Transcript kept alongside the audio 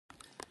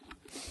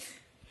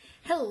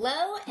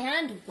Hello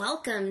and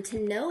welcome to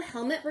No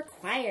Helmet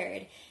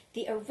Required,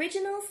 the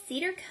original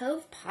Cedar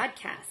Cove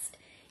podcast,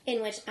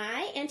 in which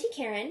I, Auntie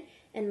Karen,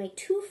 and my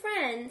two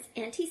friends,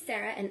 Auntie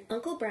Sarah and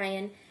Uncle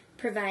Brian,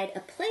 provide a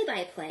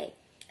play-by-play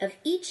of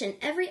each and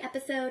every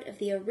episode of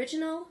the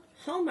original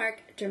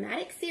Hallmark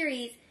dramatic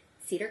series,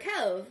 Cedar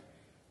Cove.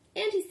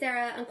 Auntie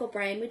Sarah, Uncle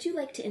Brian, would you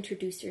like to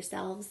introduce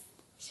yourselves?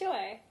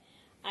 Sure.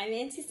 I'm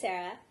Auntie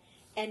Sarah,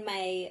 and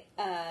my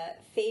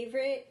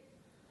favorite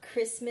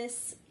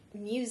Christmas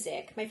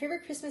music, my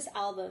favorite Christmas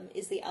album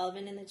is the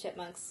Alvin and the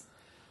Chipmunks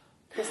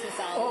Christmas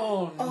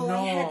album. Oh,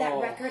 I had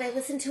that record. I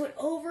listened to it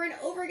over and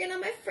over again on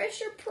my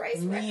Fisher Price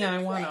record player.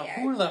 I want a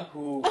hula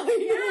hoop. Oh,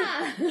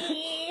 yeah.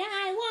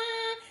 I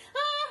want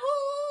a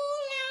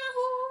hula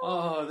hoop.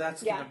 Oh,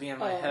 that's going to be in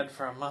my head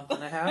for a month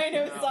and a half. I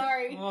know,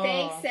 sorry. Oh.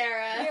 Thanks,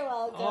 Sarah. You're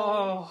welcome.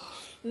 Oh.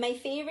 My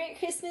favorite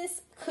Christmas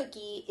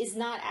cookie is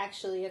not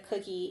actually a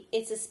cookie.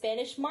 It's a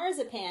Spanish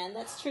marzipan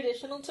that's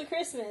traditional to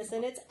Christmas,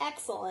 and it's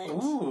excellent.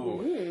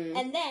 Ooh.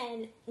 And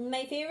then,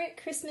 my favorite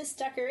Christmas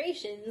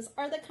decorations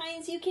are the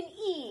kinds you can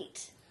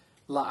eat.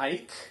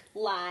 Like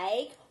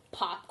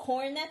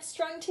Popcorn that's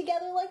strung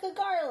together like a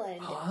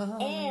garland. Oh.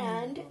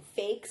 And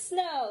fake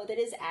snow that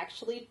is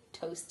actually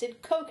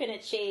toasted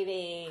coconut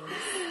shavings.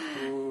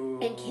 Ooh.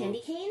 And candy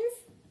canes?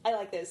 I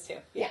like those too.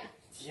 Yeah.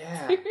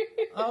 Yeah.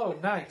 Oh,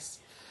 nice.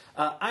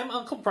 I'm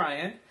Uncle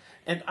Brian,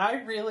 and I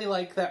really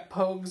like that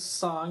Pogues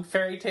song,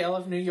 Fairy Tale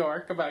of New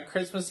York, about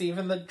Christmas Eve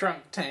in the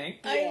drunk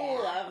tank. I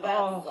love that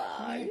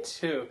song. Me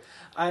too.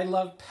 I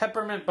love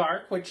peppermint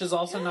bark, which is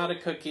also not a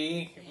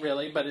cookie,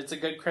 really, but it's a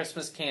good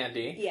Christmas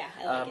candy. Yeah,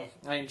 I like it.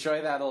 I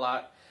enjoy that a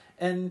lot.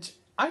 And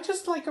I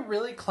just like a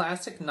really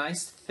classic,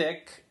 nice,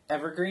 thick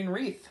evergreen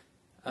wreath.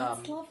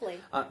 That's lovely.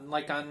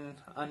 Like on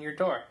your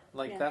door.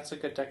 Like, Yeah. that's a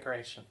good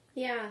decoration.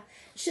 Yeah.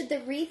 Should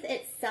the wreath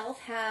itself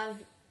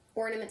have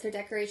ornaments or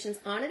decorations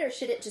on it, or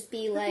should it just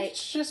be like... It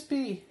should just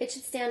be... It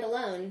should stand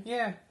alone?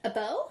 Yeah. A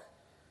bow?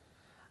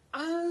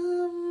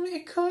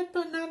 It could,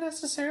 but not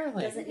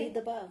necessarily. Doesn't need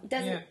the bow.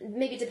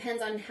 Maybe it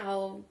depends on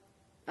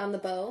on the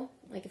bow,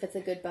 like if it's a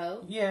good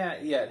bow. Yeah,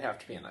 it'd have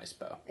to be a nice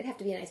bow. It'd have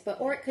to be a nice bow.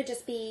 Or it could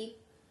just be,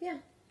 Yeah.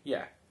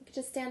 it could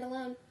just stand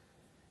alone.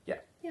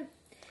 Yeah. Yeah.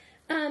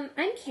 I'm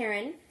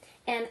Karen,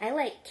 and I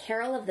like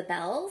Carol of the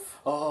Bells.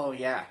 Oh,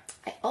 yeah.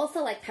 I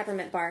also like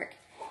peppermint bark.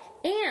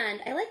 And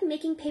I like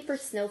making paper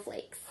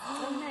snowflakes.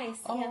 Oh, nice.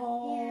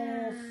 Oh,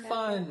 Yeah.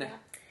 fun.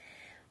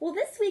 Well,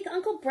 this week,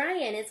 Uncle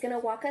Brian is going to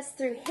walk us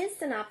through his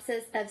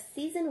synopsis of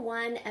Season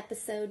 1,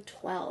 Episode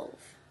 12.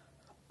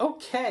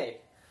 Okay.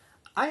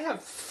 I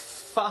have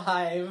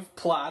 5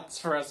 plots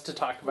for us to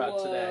talk about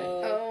today.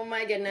 Oh,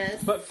 my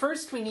goodness. But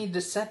first, we need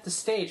to set the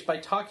stage by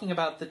talking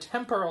about the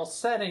temporal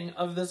setting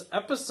of this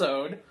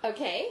episode.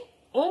 Okay.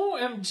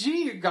 OMG,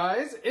 you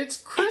guys, it's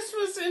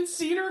Christmas in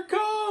Cedar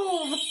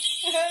Cove!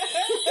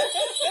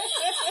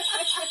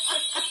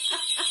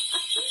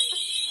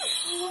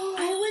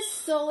 I was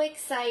so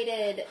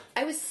excited.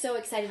 I was so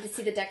excited to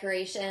see the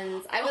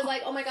decorations. I was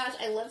like, oh my gosh,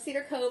 I love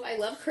Cedar Cove. I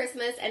love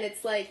Christmas. And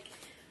it's like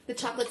the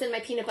chocolate's in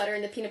my peanut butter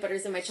and the peanut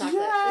butter's in my chocolate.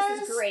 Yes!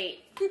 This is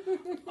great.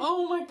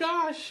 Oh my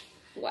gosh!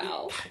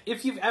 Wow.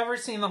 If you've ever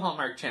seen the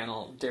Hallmark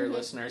Channel, dear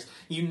listeners,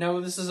 you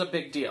know this is a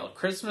big deal.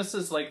 Christmas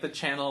is like the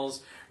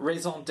channel's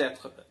raison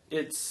d'etre.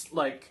 It's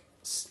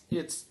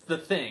the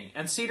thing.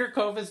 And Cedar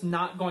Cove is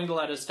not going to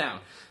let us down.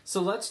 So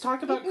let's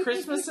talk about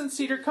Christmas in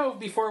Cedar Cove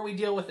before we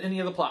deal with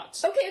any of the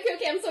plots. Okay,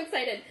 I'm so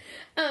excited.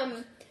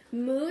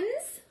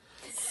 Moons.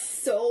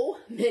 So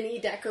many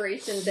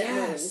decorations at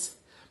Moons.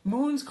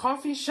 Moon's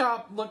coffee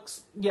shop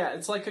looks,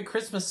 it's like a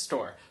Christmas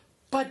store.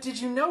 But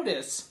did you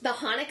notice? The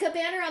Hanukkah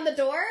banner on the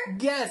door?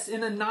 Yes,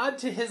 in a nod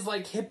to his,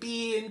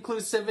 hippie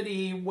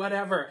inclusivity,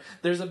 whatever.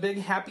 There's a big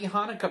Happy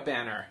Hanukkah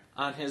banner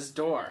on his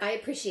door. I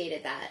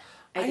appreciated that.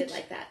 I did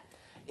like that.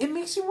 It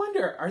makes you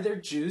wonder, are there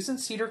Jews in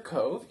Cedar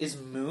Cove? Is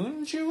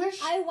Moon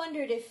Jewish? I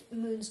wondered if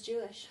Moon's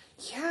Jewish.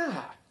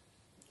 Yeah.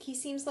 He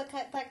seems like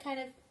that kind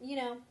of,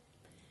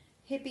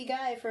 hippie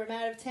guy from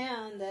out of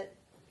town that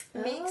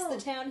makes the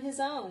town his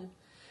own.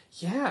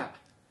 Yeah.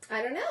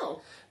 I don't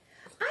know.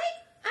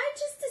 I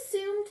just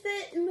assumed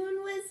that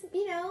Moon was,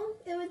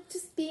 it was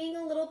just being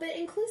a little bit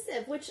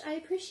inclusive, which I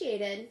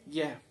appreciated.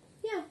 Yeah.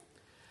 Yeah.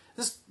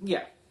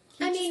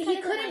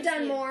 He could have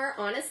done more,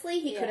 honestly.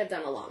 He could have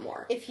done a lot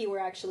more. If he were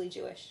actually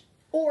Jewish.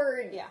 Or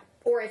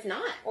if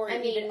not. Or I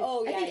think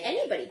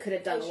anybody could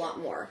have done a sure. lot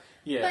more.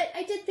 Yeah. But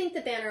I did think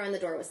the banner on the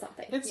door was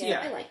something.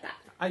 I like that.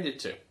 I did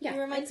too. Yeah, He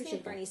reminds me appreciate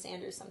of Bernie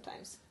Sanders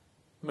sometimes.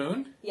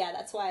 Moon? Yeah,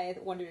 that's why I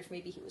wondered if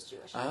maybe he was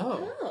Jewish.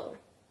 Oh. Oh.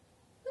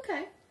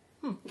 Okay.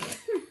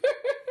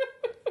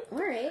 All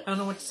right. I don't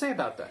know what to say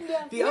about that.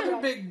 Yeah. The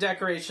other big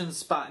decoration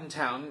spot in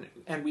town,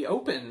 and we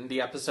open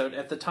the episode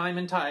at the Time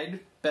and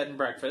Tide bed and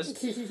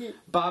breakfast.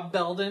 Bob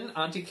Belden,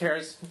 Auntie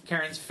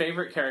Karen's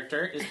favorite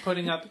character, is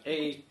putting up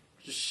a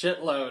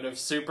shitload of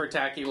super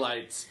tacky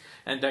lights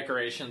and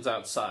decorations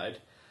outside.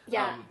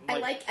 Yeah, I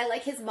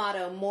like his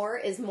motto, more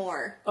is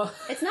more.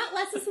 It's not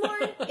less is more,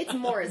 it's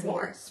more is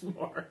more.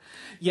 More.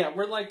 Yeah,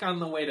 we're on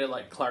the way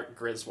to Clark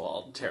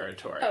Griswold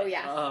territory. Oh,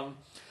 yeah.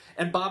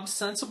 And Bob's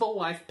sensible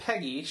wife,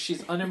 Peggy,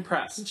 she's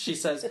unimpressed. She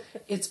says,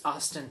 "It's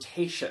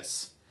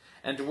ostentatious."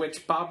 And to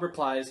which Bob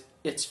replies,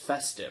 "It's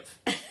festive."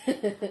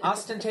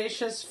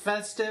 Ostentatious,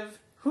 festive,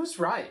 who's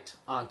right,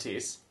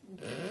 aunties?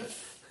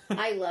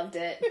 I loved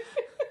it.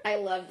 I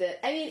loved it.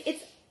 I mean,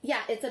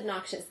 it's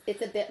obnoxious.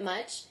 It's a bit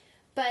much,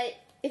 but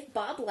if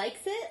Bob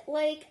likes it,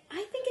 like, I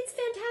think it's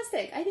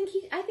fantastic. I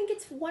think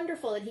it's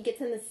wonderful that he gets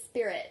in the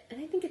spirit, and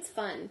I think it's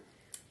fun.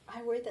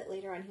 I worried that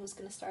later on he was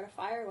going to start a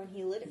fire when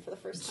he lit it for the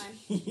first time.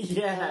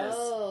 Yes.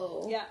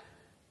 Oh. Yeah.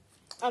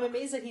 I'm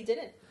amazed that he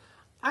didn't.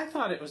 I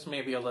thought it was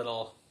maybe a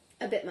little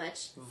A bit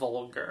much.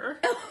 vulgar.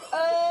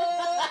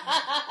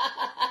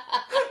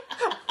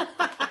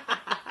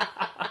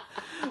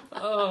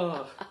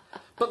 Oh.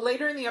 But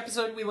later in the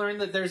episode, we learn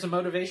that there's a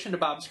motivation to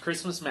Bob's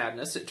Christmas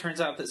madness. It turns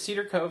out that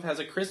Cedar Cove has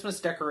a Christmas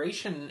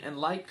decoration and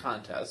light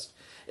contest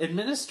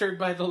administered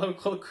by the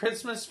local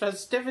Christmas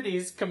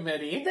festivities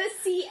committee. The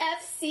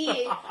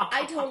CFC.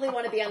 I totally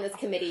want to be on this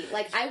committee.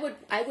 Like, I would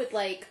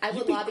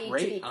You'd be lobby to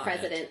great be on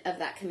president of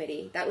that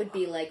committee. That would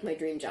be like my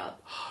dream job.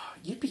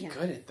 You'd be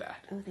good at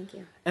that. Oh, thank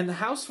you. And the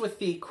house with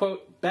the,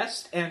 quote,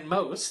 best and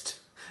most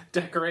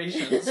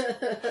decorations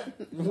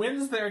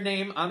wins their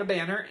name on a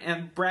banner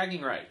and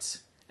bragging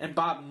rights. And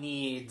Bob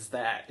needs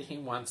that. He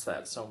wants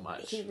that so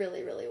much. He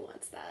really, really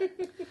wants that.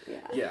 Yeah.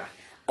 Yeah.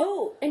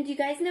 Oh, and do you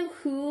guys know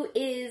who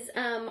is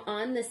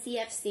on the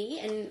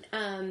CFC?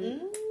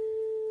 And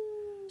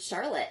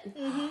Charlotte.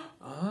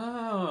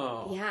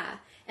 Oh. Yeah.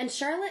 And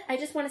Charlotte, I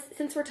just want to,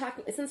 since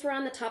we're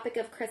on the topic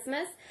of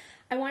Christmas,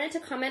 I wanted to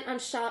comment on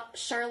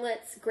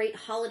Charlotte's great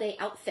holiday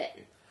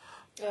outfit.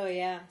 Oh,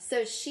 yeah.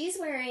 So she's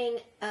wearing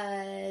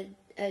a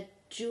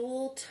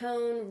jewel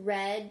tone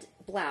red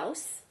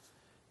blouse.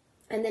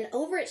 And then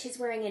over it, she's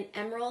wearing an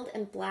emerald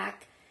and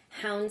black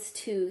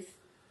houndstooth,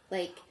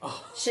 like,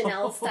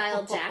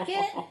 Chanel-style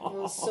jacket. It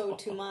was so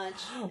too much.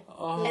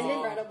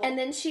 Oh. And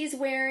then she's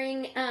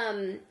wearing,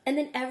 and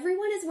then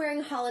everyone is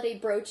wearing holiday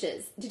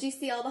brooches. Did you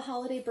see all the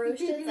holiday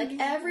brooches? Like,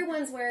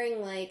 everyone's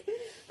wearing, like,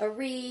 a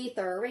wreath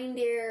or a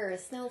reindeer or a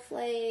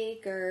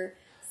snowflake or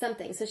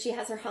something. So she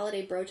has her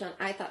holiday brooch on.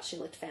 I thought she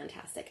looked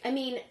fantastic. I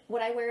mean,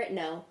 would I wear it?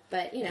 No.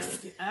 But, you know.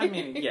 I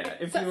mean, yeah,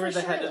 if But you were for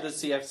the head of the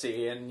Charlotte.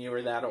 CFC and you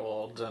were that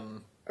old,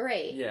 and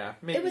Right. yeah,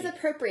 maybe. It was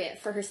appropriate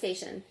for her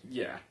station.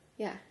 Yeah.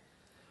 Yeah.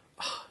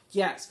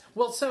 Yes.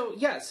 Well, so,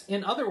 yes,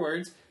 in other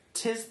words,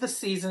 'tis the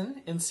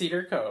season in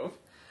Cedar Cove.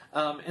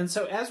 And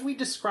so as we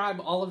describe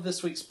all of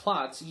this week's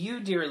plots, you,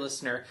 dear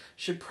listener,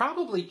 should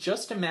probably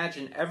just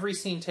imagine every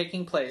scene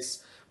taking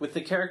place with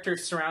the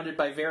characters surrounded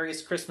by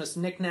various Christmas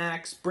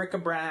knickknacks,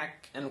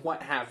 bric-a-brac, and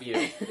what have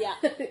you. Yeah.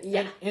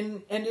 Yeah.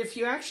 And if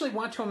you actually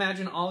want to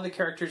imagine all the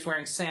characters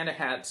wearing Santa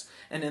hats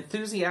and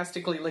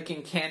enthusiastically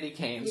licking candy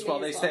canes You while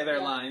may they as say well, their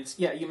yeah. lines,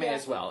 yeah, you may Yeah.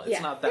 as well. It's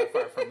Yeah. not that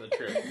far from the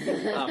truth.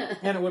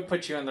 And it would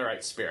put you in the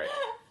right spirit.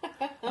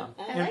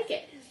 I like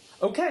it.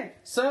 Okay,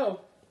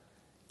 so,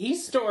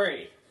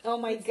 E-Story. Oh,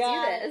 my Do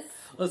God. this.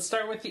 Let's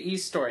start with the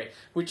E-Story,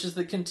 which is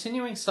the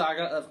continuing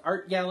saga of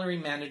art gallery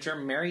manager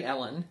Mary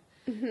Ellen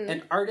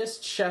and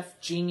artist, chef,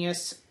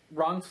 genius,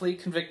 wrongfully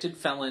convicted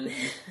felon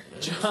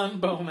John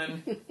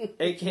Bowman,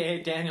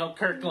 a.k.a. Daniel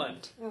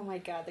Kirkland. Oh, my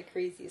God. The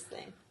craziest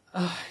thing.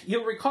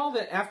 You'll recall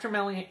that after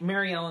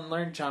Mary Ellen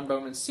learned John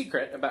Bowman's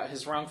secret about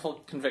his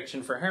wrongful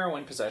conviction for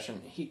heroin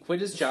possession, he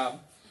quit his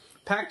job,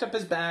 packed up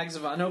his bags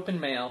of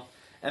unopened mail,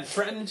 and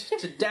threatened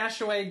to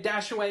dash away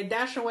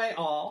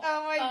all.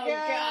 Oh, my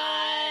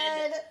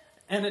God.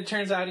 And it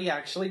turns out he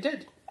actually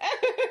did.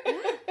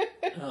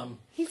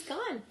 He's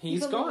gone.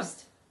 He's gone.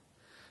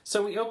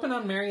 So we open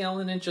on Mary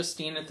Ellen and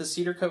Justine at the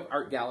Cedar Cove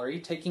Art Gallery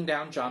taking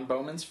down John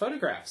Bowman's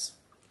photographs.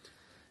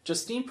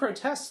 Justine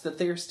protests that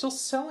they are still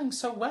selling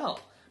so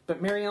well,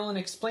 but Mary Ellen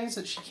explains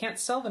that she can't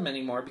sell them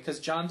anymore because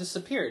John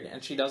disappeared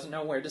and she doesn't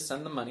know where to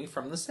send the money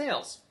from the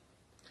sales.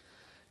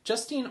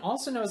 Justine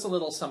also knows a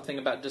little something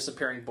about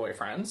disappearing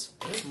boyfriends.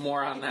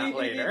 More on that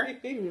later.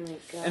 Oh my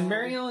God. And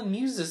Mary Ellen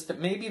muses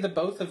that maybe the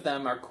both of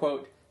them are,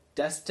 quote,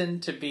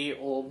 destined to be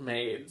old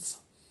maids.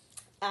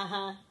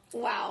 Uh-huh.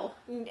 Wow.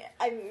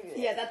 I mean,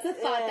 Yeah, that's a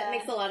thought that Yeah.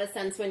 makes a lot of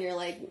sense when you're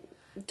like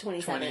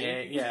 27.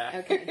 28, yeah.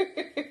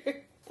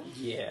 Okay.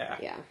 Yeah.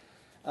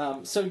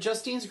 Yeah. So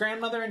Justine's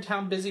grandmother and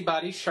town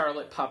busybody,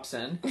 Charlotte, pops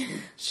in.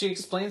 She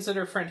explains that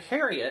her friend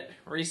Harriet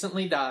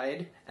recently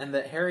died and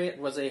that Harriet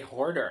was a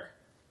hoarder.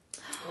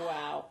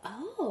 Wow.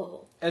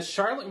 Oh. As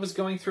Charlotte was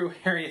going through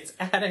Harriet's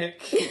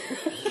attic, Because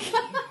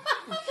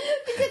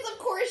of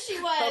course she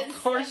was.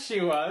 of course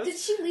she was. Did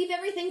she leave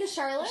everything to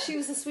Charlotte? She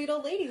was a sweet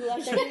old lady who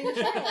left everything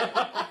to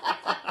Charlotte.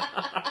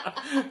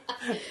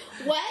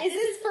 What? Is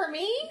this for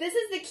me? This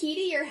is the key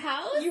to your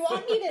house? You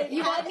want me to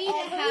You want me to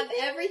have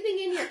everything? everything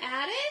in your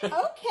attic?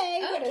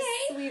 Okay, what Okay.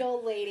 a sweet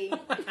old lady.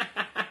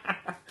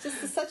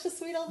 Just such a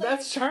sweet old lady.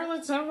 That's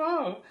Charlotte's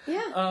MO.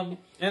 Yeah.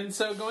 And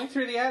so going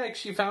through the attic,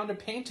 she found a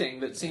painting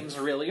that seems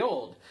really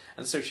old.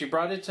 And so she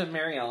brought it to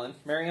Mary Ellen.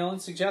 Mary Ellen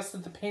suggests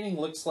that the painting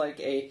looks like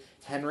a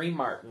Henry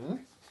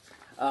Martin.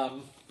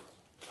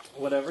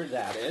 Whatever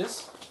that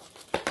is.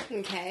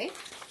 Okay.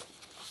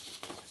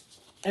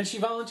 And she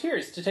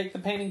volunteers to take the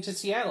painting to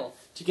Seattle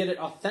to get it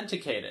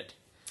authenticated.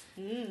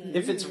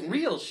 If it's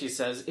real, she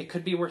says, it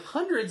could be worth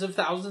hundreds of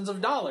thousands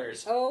of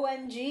dollars.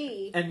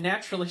 OMG. And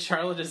naturally,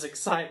 Charlotte is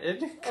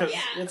excited because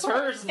it's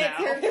hers now.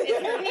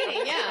 It's her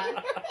painting,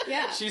 yeah.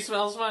 Yeah. She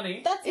smells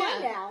money. That's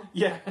mine now.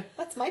 Yeah,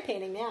 That's my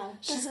painting now.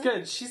 she's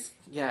good. She's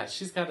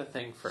got a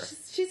thing for.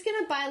 She's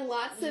gonna buy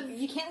lots of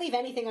You can't leave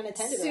anything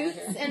unattended around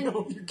suits here. and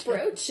No, you can't.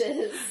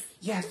 brooches.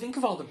 Yeah, think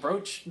of all the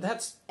brooch.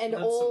 That's And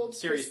some old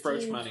serious brooch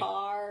pristine money.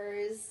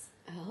 cars.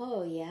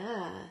 Oh,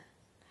 yeah.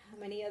 How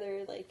many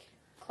other, like,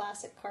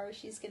 classic cars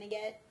she's gonna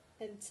get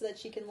and so that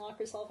she can lock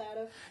herself out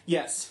of?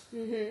 Yes.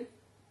 Mm-hmm.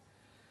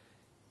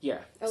 Yeah.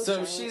 Oh, So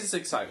Charlotte. she's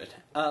excited.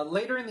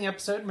 Later in the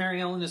episode, Mary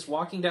Ellen is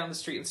walking down the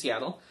street in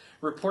Seattle,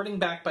 reporting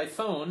back by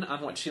phone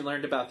on what she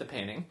learned about the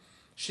painting.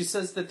 She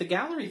says that the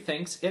gallery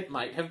thinks it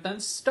might have been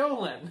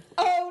stolen.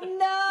 Oh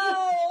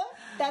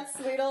no! That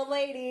sweet old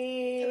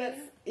lady.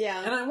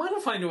 Yeah. And I want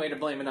to find a way to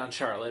blame it on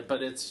Charlotte,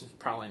 but it's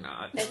probably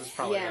not. It was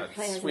probably yeah, that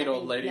probably has sweet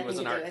old nothing- lady was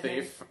an nothing art to do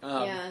with thief.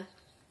 yeah.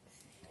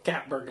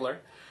 Cat burglar.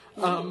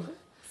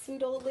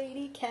 Sweet old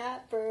lady,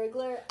 cat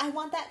burglar. I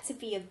want that to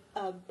be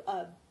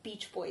a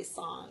Beach Boys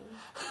song.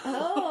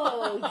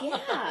 Oh,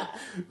 yeah.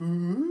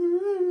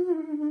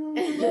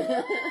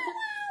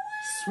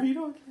 Sweet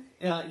old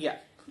lady. Yeah.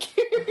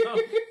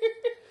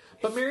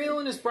 But Mary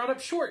Ellen is brought up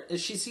short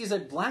as she sees a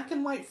black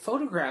and white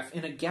photograph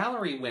in a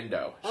gallery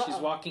window. She's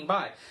walking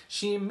by.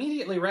 She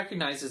immediately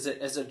recognizes it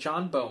as a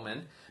John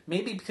Bowman,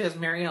 maybe because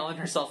Mary Ellen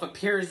herself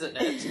appears in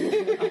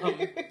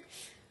it.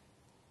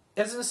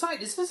 As an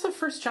aside, is this the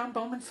first John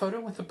Bowman photo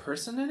with a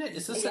person in it?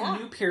 Is this Yeah. a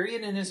new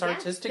period in his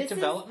artistic this is-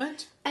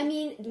 development? I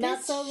mean, Not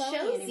this so lonely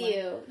shows anymore.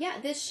 you. Yeah,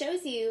 this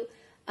shows you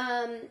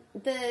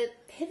the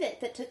pivot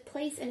that took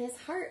place in his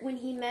heart when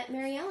he met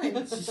Mary Ellen.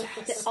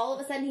 That all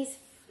of a sudden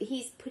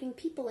he's putting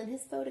people in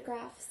his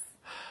photographs.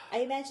 I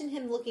imagine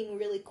him looking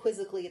really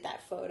quizzically at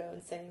that photo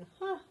and saying,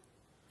 huh.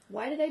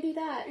 Why did I do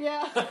that?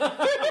 Yeah.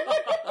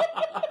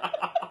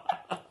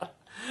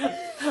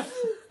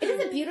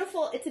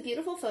 It's a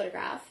beautiful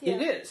photograph.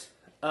 It is.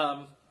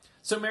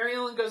 So Mary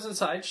Ellen goes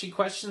inside. She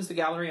questions the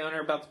gallery owner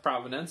about the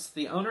provenance.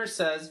 The owner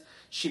says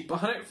she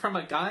bought it from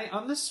a guy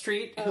on the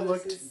street who Oh, this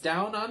looked is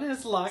down on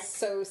his luck.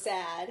 So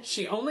sad.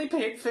 She only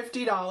paid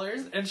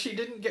 $50 and she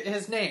didn't get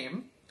his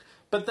name.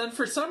 But then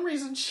for some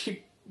reason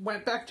she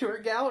went back to her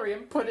gallery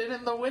and put it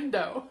in the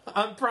window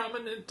on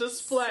prominent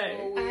display.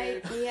 So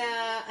weird.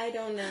 I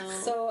don't know.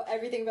 So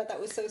everything about that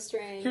was so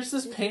strange. Here's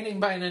this painting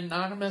by an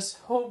anonymous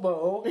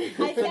hobo.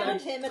 I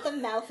found him at the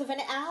mouth of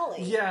an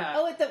alley. Yeah.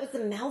 Oh, that was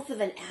the mouth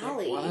of an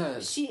alley. It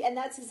was. And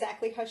that's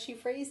exactly how she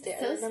phrased it.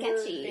 So I remember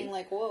sketchy. being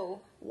like,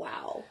 whoa.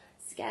 Wow.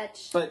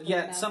 Sketch. But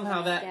yet mouth somehow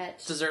of that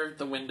sketch. deserved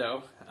the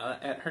window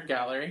at her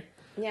gallery.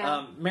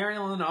 Yeah. Mary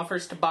Ellen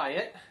offers to buy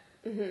it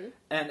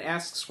and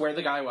asks where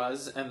the guy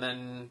was, and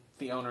then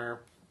the owner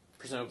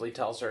presumably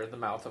tells her the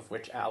mouth of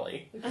which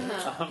alley.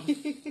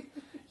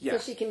 Yeah. So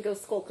she can go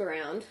skulk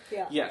around.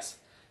 Yeah. Yes.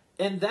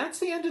 And that's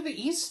the end of the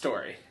East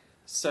story.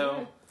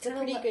 So, It's a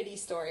pretty goody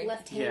story.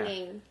 Left Yeah.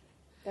 hanging.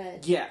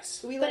 But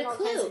yes. We but learn a all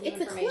kinds clue. of new It's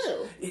a information.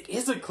 clue. It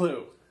is a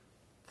clue.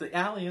 The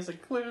alley is a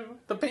clue.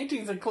 The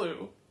painting's a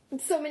clue.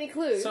 So many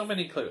clues. So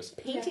many clues.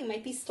 Painting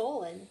might be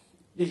stolen.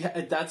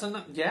 Yeah, that's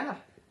enough. Yeah.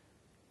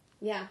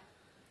 Yeah.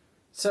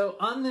 So,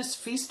 on this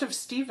Feast of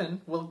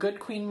Stephen, will good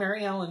Queen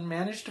Mary Ellen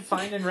manage to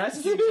find and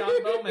rescue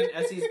John Bowman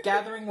as he's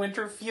gathering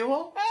winter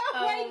fuel?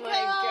 Oh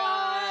my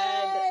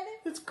God.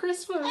 It's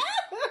Christmas.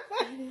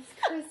 It is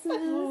Christmas.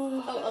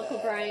 Oh, Uncle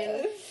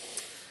Brian.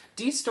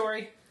 D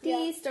story.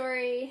 D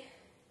story.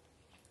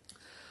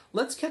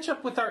 Let's catch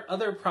up with our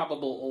other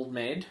probable old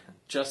maid,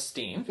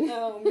 Justine.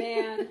 Oh,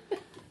 man.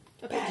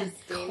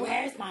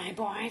 Where's my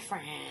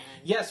boyfriend?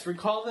 Yes,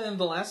 recall that in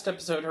the last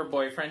episode, her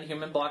boyfriend,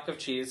 human block of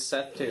cheese,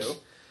 Seth 2,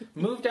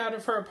 moved out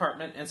of her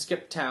apartment and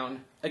skipped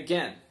town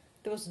again.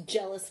 The most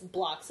jealous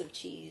blocks of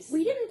cheese.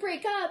 We didn't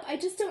break up. I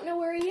just don't know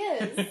where he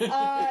is.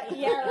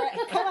 Yeah, right.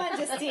 Come on,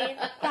 Justine.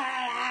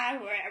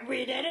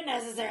 We didn't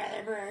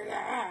necessarily break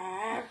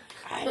up.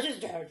 I just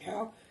don't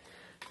know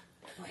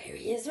where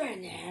he is right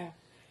now.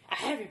 I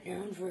haven't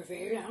known for a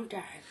very long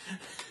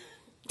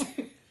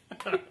time.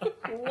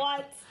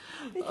 What?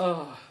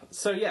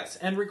 So yes,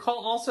 and recall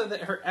also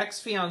that her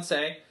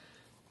ex-fiancé,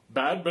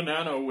 Bad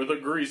Banana with a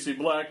Greasy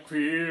Black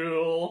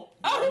Peel,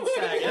 John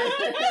Saget,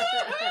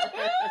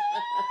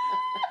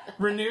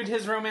 renewed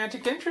his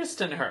romantic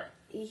interest in her.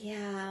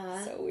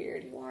 Yeah. So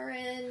weird.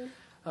 Warren.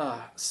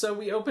 So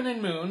we open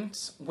in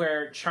Moons,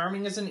 where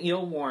charming as an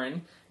eel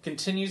Warren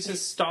continues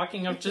his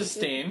stalking of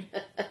Justine.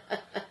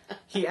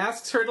 He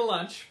asks her to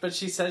lunch, but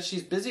she says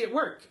she's busy at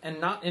work and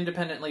not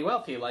independently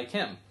wealthy like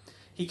him.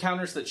 He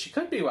counters that she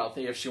could be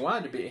wealthy if she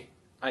wanted to be,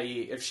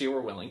 i.e. if she were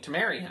willing to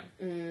marry him.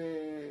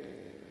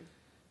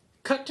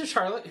 Cut to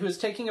Charlotte, who is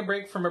taking a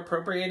break from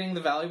appropriating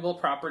the valuable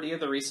property of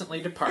the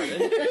recently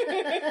departed,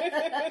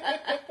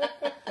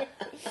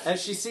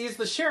 as she sees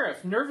the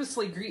sheriff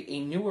nervously greet a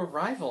new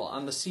arrival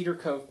on the Cedar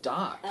Cove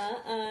dock.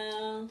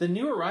 Uh-oh. The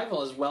new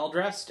arrival is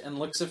well-dressed and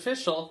looks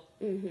official.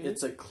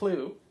 It's a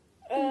clue.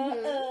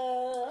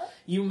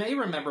 You may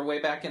remember way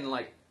back in,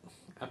 like,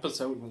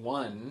 episode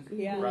 1,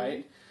 Yeah.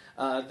 right?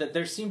 That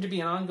there seemed to be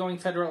an ongoing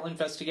federal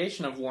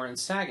investigation of Warren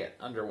Saget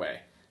underway.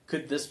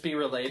 Could this be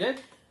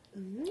related?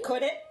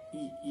 Could it?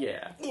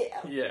 Yeah.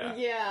 Yeah.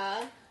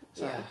 Yeah.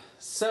 Yeah.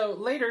 So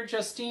later,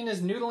 Justine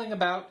is noodling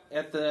about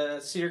at the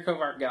Cedar Cove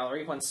Art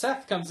Gallery when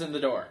Seth comes in the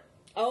door.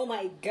 Oh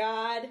my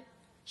god.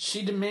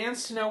 She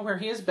demands to know where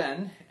he has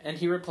been, and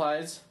he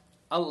replies,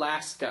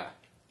 Alaska.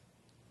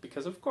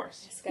 Because of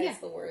course. This guy's Yeah.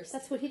 the worst.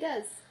 That's what he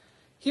does.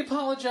 He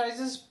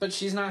apologizes, but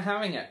she's not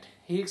having it.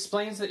 He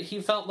explains that he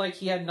felt like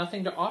he had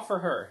nothing to offer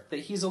her, that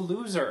he's a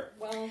loser.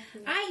 Well,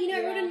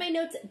 I wrote in my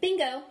notes,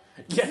 bingo.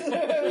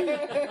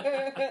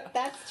 Yeah.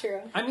 that's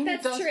true. I mean,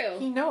 That's true.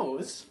 He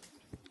knows,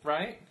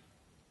 right?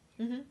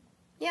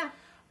 Yeah.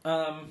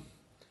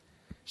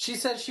 She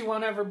says she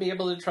won't ever be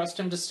able to trust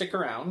him to stick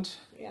around.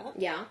 Yeah.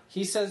 Yeah.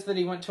 He says that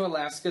he went to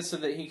Alaska so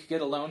that he could get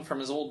a loan from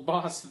his old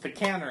boss at the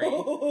cannery,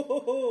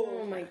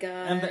 Oh my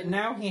god. and that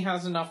now he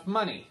has enough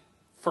money.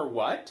 For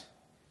what?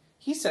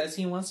 He says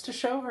he wants to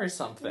show her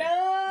something.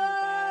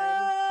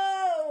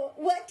 No!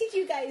 What did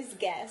you guys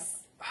guess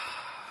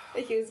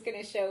that he was going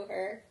to show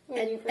her?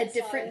 When you a first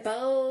saw different this?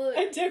 boat.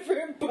 A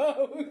different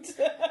boat.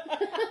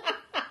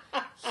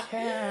 I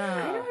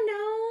Yeah. don't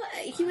know.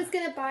 He was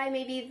gonna buy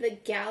maybe the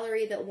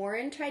gallery that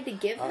Warren tried to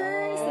give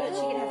her so that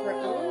she could have her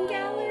own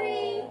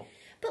gallery.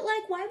 But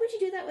like, why would you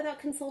do that without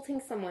consulting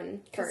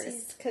someone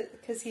first?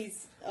 Because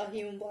he's a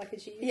human block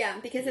of cheese. Yeah,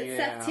 because it's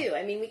Seth Yeah. too.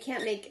 I mean, we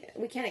can't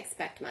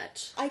expect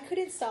much. I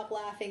couldn't stop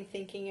laughing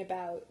thinking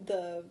about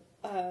the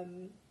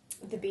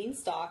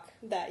beanstalk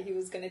that he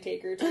was going to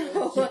take her to,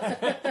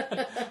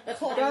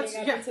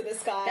 climbing up into the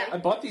sky. I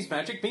bought these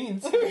magic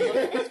beans.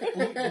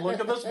 Look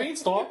at this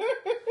beanstalk.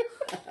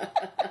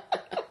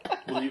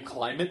 Will you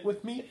climb it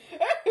with me?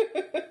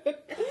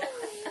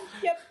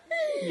 Yep.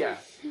 Yeah.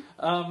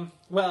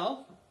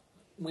 Well,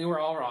 we were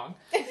all wrong.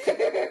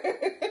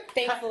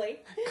 Thankfully.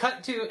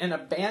 Cut to an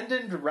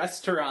abandoned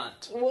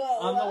restaurant Whoa.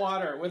 on the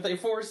water with a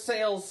for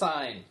sale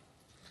sign.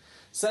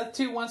 Seth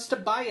too wants to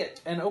buy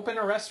it and open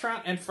a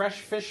restaurant and fresh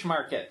fish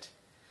market.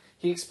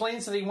 He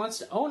explains that he wants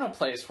to own a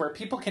place where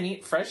people can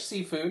eat fresh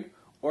seafood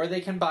or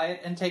they can buy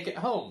it and take it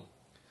home,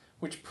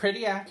 which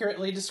pretty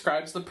accurately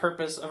describes the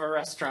purpose of a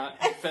restaurant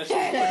and fish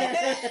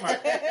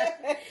market.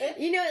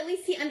 You know, at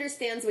least he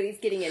understands what he's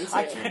getting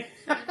into.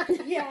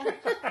 Yeah.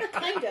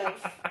 Kind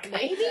of.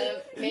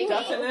 Maybe.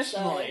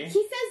 Definitionally. He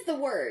says the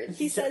words.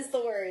 He says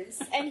the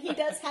words. And he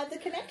does have the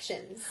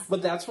connections.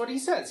 But that's what he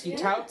says. He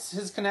touts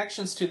his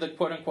connections to the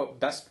quote-unquote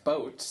best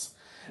boats.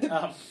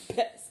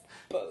 Best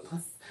boats.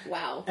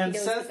 Wow. And He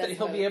knows says the that best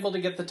he'll be boats. able to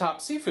get the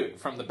top seafood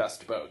from the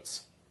best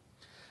boats.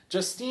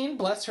 Justine,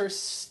 bless her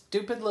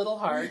stupid little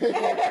heart,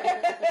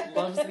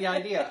 loves the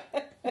idea.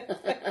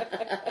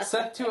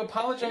 Seth too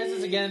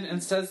apologizes again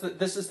and says that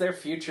this is their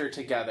future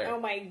together. Oh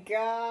my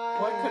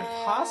god. What could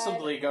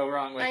possibly go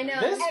wrong with I know.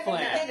 this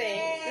plan?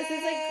 Everything. This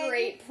is a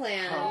great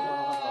plan.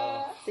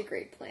 Oh. It's a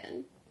great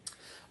plan.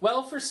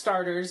 Well, for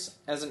starters,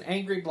 as an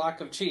angry block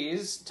of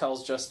cheese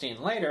tells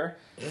Justine later,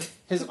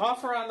 his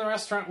offer on the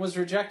restaurant was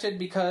rejected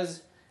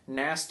because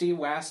nasty,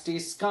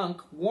 wasty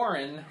skunk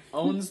Warren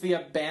owns the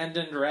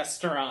abandoned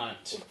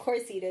restaurant. Of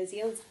course he does.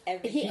 He owns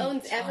everything. He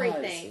owns does.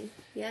 everything.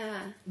 Yeah.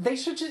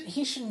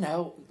 He should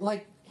know,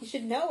 like, He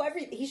should know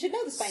everything. He should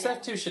know this by now.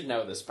 Seth too should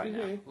know this by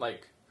now.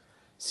 Like,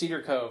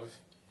 Cedar Cove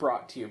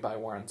brought to you by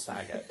Warren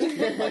Saget.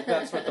 Like,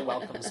 that's what the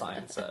welcome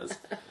sign says.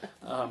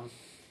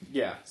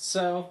 Yeah,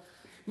 so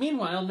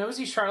meanwhile,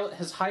 nosy Charlotte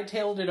has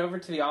hightailed it over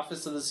to the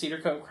office of the Cedar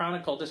Cove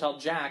Chronicle to tell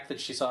Jack that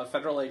she saw a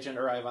federal agent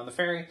arrive on the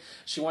ferry.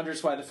 She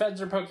wonders why the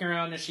feds are poking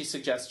around, and she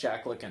suggests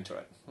Jack look into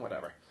it.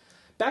 Whatever.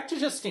 Back to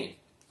Justine,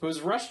 who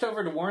is rushed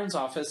over to Warren's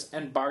office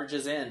and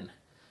barges in.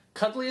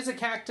 Cuddly as a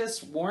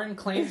cactus, Warren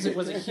claims it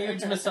was a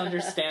huge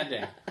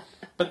misunderstanding,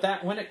 but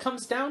that when it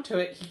comes down to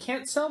it, he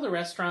can't sell the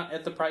restaurant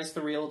at the price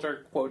the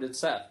realtor quoted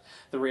Seth.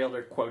 The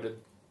realtor quoted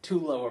too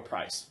low a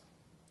price.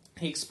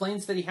 He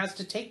explains that he has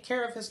to take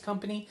care of his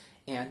company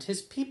and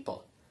his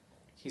people.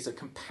 He's a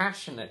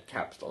compassionate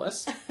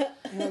capitalist.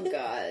 Oh,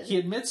 God. He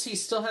admits he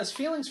still has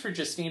feelings for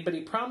Justine, but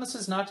he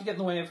promises not to get in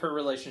the way of her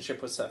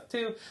relationship with Seth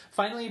too.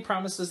 Finally, he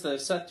promises that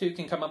if Seth too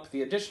can come up with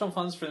the additional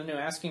funds for the new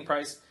asking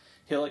price,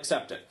 he'll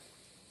accept it.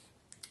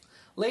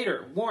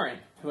 Later, Warren,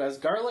 who has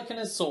garlic in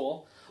his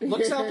soul,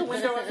 looks out the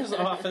window of his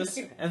office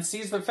and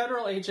sees the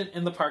federal agent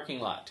in the parking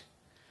lot.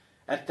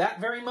 At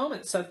that very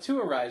moment, Seth too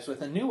arrives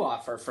with a new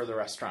offer for the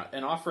restaurant,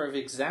 an offer of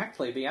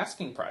exactly the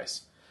asking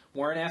price.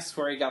 Warren asks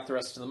where he got the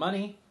rest of the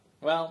money.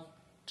 Well,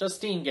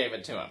 Justine gave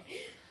it to him.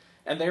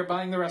 And they're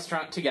buying the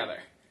restaurant together.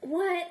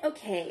 What?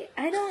 Okay.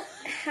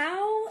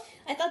 How?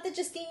 I thought that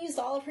Justine used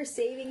all of her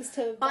savings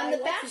to buy On the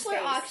what's-his-face.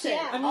 Bachelor auction,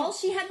 Yeah. all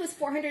she had was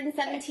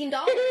 $417.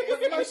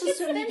 Let's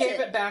assume he gave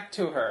it back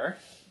to her.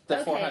 The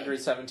Okay.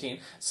 417.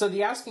 So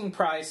the asking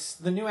price,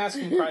 the new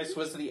asking price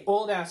was the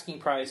old asking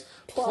price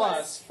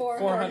plus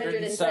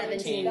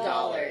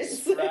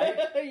 $417. Right?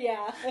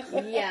 Yeah.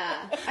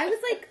 Yeah. I was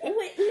like,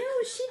 wait, no,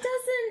 she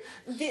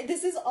doesn't.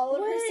 This is all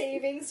of her What?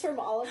 savings from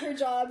all of her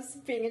jobs,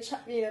 being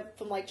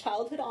from like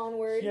childhood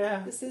onward.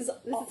 Yeah. This is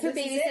This is her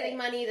babysitting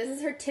money. This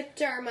is her tip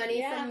jar money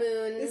Yeah. from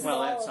Moon. This is Well,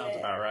 all that of sounds it.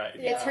 about right.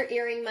 Yeah. It's her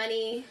earring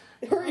money.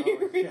 Her,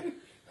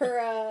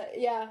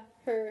 yeah.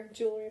 her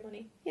jewelry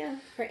money. Yeah.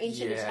 Her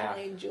ancient Yeah.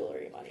 Italian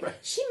jewelry money. Right.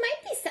 She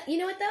might be, you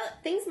know what though?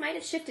 Things might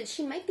have shifted.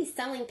 She might be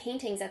selling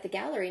paintings at the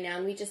gallery now,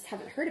 and we just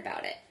haven't heard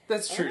about it.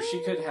 That's true.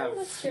 She could have.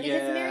 that's true. Yeah.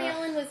 Because Mary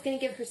Ellen was going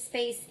to give her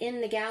space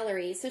in the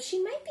gallery, so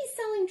she might be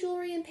selling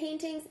jewelry and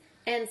paintings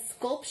and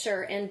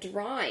sculpture and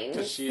drawing.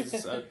 'Cause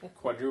she's a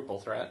quadruple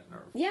threat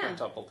or Yeah.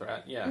 quintuple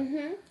threat. Yeah.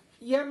 Mm-hmm.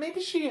 Yeah, maybe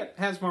she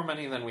has more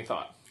money than we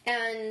thought.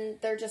 And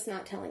they're just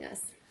not telling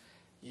us.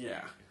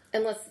 Yeah.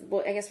 Unless,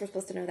 well, I guess we're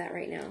supposed to know that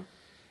right now.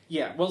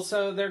 Yeah, well,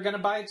 so they're going to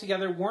buy it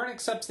together. Warren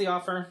accepts the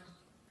offer,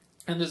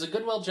 and as a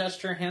goodwill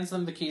gesture, hands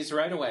them the keys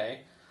right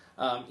away.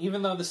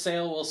 Even though the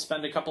sale will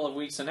spend a couple of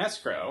weeks in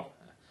escrow.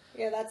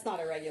 Yeah, that's not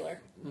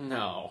irregular.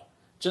 No.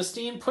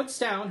 Justine puts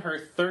down her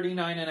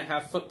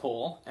 39.5-foot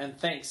pole and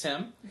thanks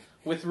him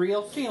with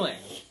real feeling.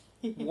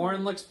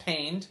 Warren looks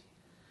pained.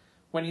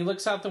 When he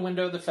looks out the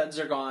window, the feds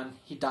are gone.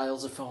 He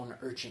dials a phone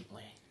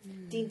urgently.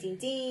 Ding, ding,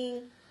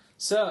 ding.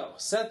 So,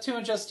 Seth, 2,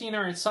 and Justine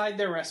are inside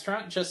their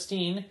restaurant.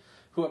 Justine,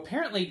 who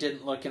apparently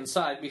didn't look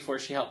inside before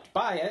she helped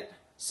buy it,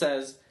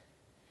 says,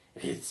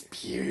 "It's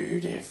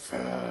beautiful."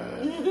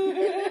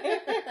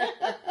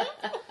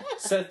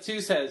 Seth, 2,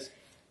 says,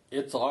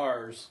 "It's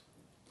ours."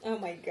 Oh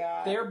my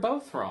god. They're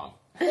both wrong.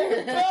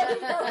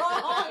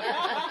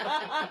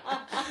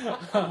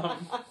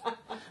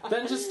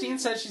 Then Justine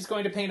says she's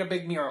going to paint a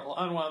big mural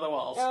on one of the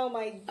walls. Oh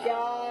my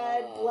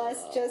god.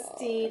 Bless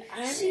Justine.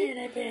 I'm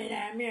gonna paint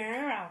a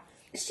mural.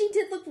 She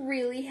did look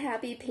really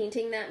happy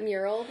painting that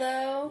mural,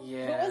 though.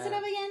 Yeah. What was it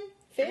of again?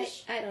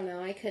 Fish? I don't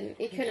know. You couldn't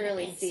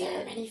really see So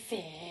it. many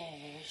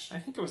fish. I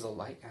think it was a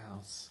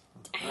lighthouse.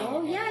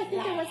 Oh yeah, I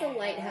think it was a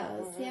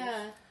lighthouse.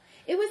 Yeah,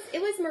 it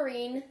was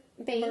marine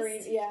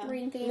based.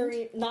 Marine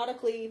themed.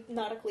 Nautically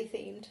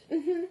themed.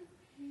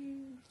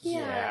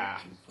 Yeah.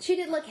 She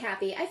did look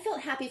happy. I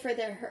felt happy for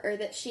her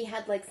that she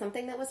had like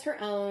something that was her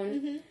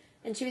own,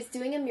 and she was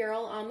doing a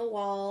mural on the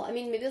wall. I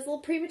mean, maybe it was a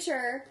little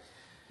premature.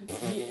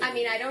 I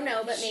mean, I don't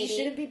know, but She maybe.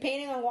 shouldn't be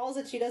painting on walls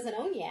that she doesn't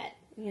own yet.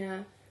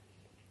 Yeah.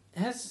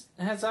 Has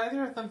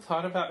either of them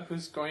thought about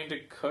who's going to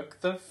cook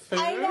the food?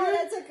 I know,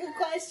 that's a good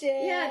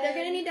question. Yeah, they're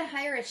gonna need to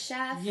hire a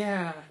chef.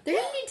 Yeah. They're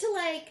gonna need to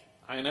like.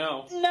 I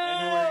know. No.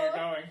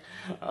 I know where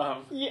you're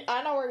going. Yeah,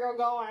 I know where you're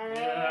going.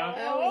 Yeah.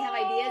 Oh, we have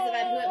ideas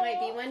about who it might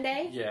be one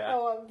day. Yeah.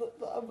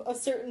 Oh, a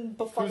certain Who's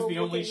befuddled the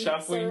only looking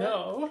chef we syrup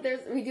know?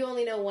 We do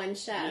only know one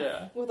chef.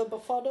 Yeah. with a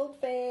befuddled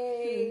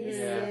face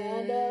Yeah.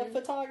 and a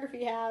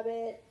photography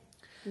habit.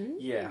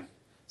 Yeah. Maybe.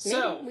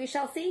 So, We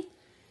shall see.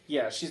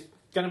 yeah, she's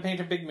going to paint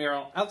a big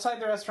mural. Outside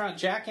the restaurant,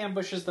 Jack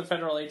ambushes the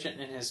federal agent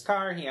in his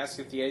car. He asks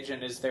if the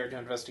agent is there to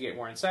investigate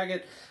Warren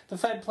Saget. The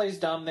Fed plays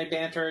dumb. They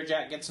banter.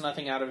 Jack gets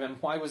nothing out of him.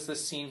 Why was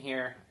this scene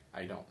here?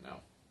 I don't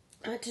know.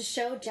 To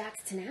show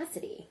Jack's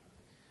tenacity.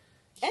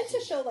 And to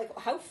show, like,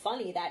 how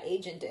funny that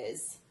agent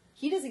is.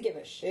 He doesn't give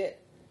a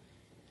shit.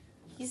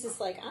 He's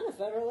just like, I'm a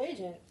federal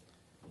agent.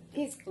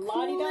 He's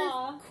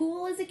La-di-da.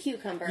 cool as a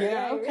cucumber.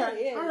 Yeah, he okay.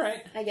 really is. All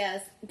right. I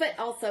guess. But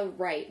also,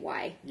 right,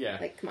 why? Yeah.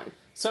 Like, come on.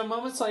 So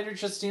moments later,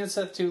 Justine and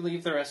Seth 2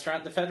 leave the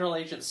restaurant. The federal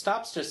agent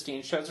stops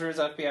Justine, shows her his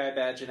FBI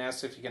badge, and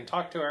asks if he can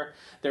talk to her.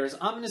 There is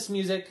ominous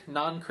music,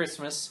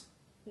 non-Christmas.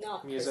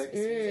 Not Music.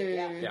 Christmas music,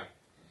 yeah. Yeah.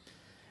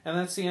 And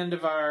that's the end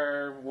of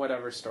our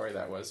whatever story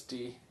that was.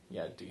 D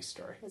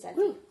story. Was that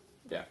Woo.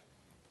 Yeah.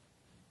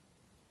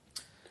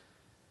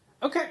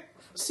 Okay,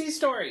 C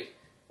story.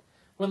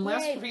 When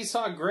last Yay. we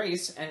saw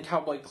Grace and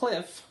Cowboy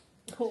Cliff,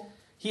 cool?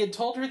 he had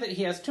told her that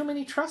he has too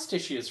many trust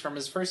issues from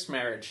his first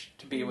marriage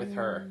to be with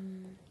her.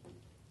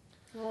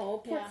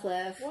 Oh, poor Yeah.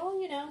 Cliff. Well,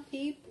 you know,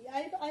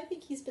 I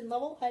think he's been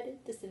level-headed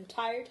this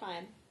entire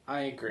time.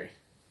 I agree.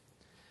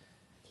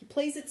 He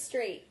plays it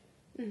straight.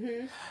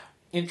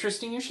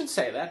 Interesting you should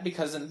say that,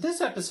 because in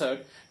this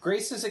episode,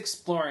 Grace is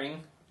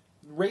exploring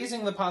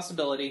raising the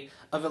possibility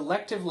of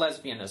elective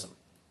lesbianism.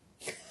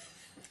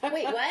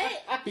 Wait, what?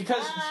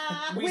 Because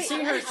we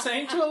see her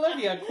saying to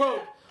Olivia, quote,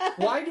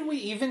 "Why do we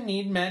even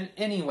need men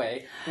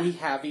anyway? We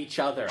have each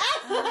other."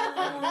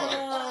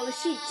 Oh,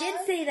 she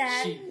did say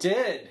that. She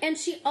did. And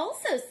she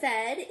also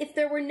said if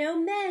there were no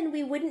men,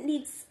 we wouldn't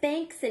need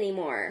Spanx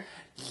anymore.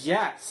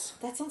 Yes.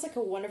 That sounds like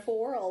a wonderful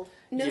world.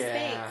 No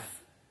Yeah. Spanx.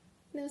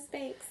 No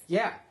Spanx.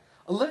 Yeah.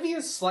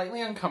 Olivia's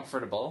slightly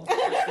uncomfortable.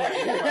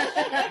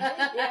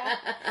 Yeah.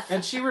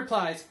 And she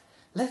replies,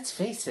 "Let's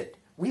face it,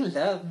 we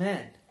love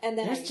men. And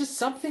then There's I just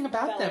something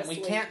about fell them we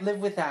asleep. can't live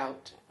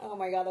without." Oh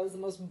my god, that was the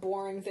most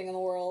boring thing in the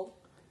world.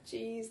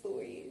 Jeez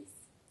Louise.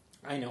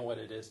 I know what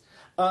it is.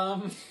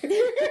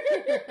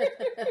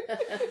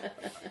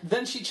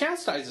 Then she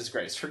chastises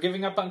Grace for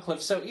giving up on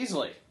Cliff so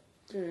easily.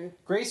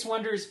 Grace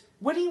wonders,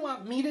 what do you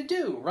want me to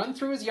do? Run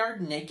through his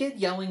yard naked,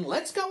 yelling,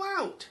 let's go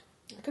out?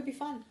 That could be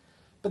fun.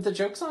 But the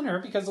joke's on her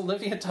because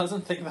Olivia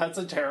doesn't think that's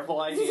a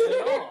terrible idea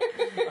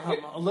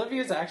at all.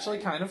 Olivia's actually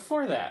kind of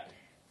for that.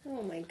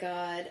 Oh my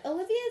god.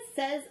 Olivia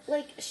says,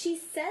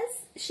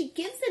 she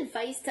gives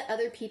advice to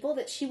other people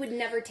that she would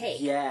never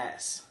take.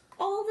 Yes.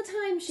 All the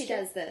time she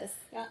does this.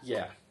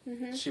 Yeah.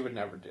 She would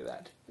never do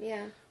that.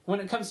 Yeah. When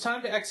it comes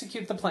time to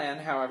execute the plan,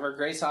 however,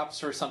 Grace opts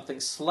for something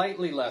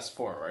slightly less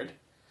forward.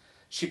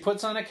 She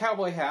puts on a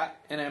cowboy hat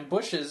and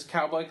ambushes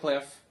Cowboy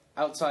Cliff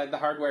outside the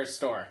hardware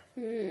store.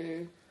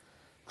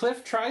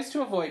 Cliff tries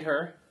to avoid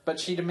her, but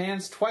she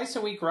demands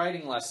twice-a-week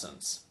riding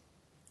lessons.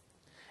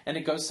 And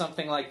it goes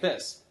something like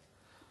this.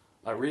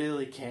 I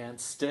really can't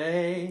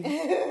stay.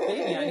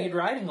 Baby, I need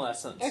riding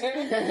lessons. I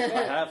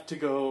have to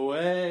go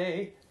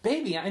away.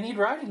 Baby, I need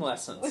riding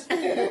lessons.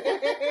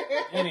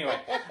 Anyway,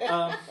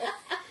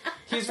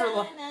 he's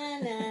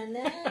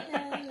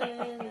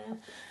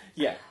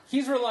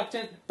he's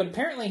reluctant, but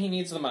apparently he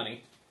needs the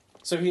money.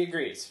 So he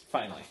agrees,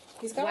 finally.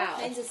 He's got Wow. all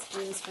kinds of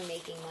schemes for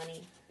making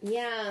money.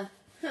 Yeah.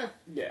 Huh.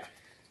 Yeah.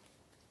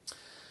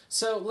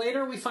 So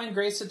later we find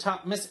Grace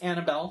atop Miss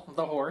Annabelle,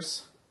 the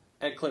horse,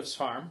 at Cliff's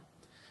farm.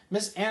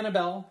 Miss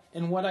Annabelle,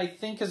 in what I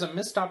think is a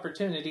missed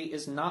opportunity,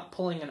 is not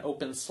pulling an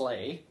open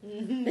sleigh.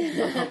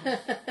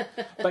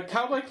 But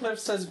Cowboy Cliff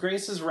says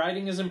Grace's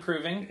riding is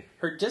improving.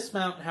 Her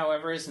dismount,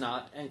 however, is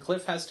not, and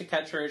Cliff has to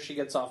catch her as she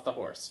gets off the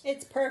horse.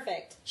 It's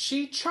perfect.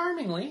 She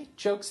charmingly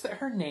jokes that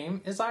her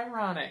name is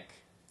ironic.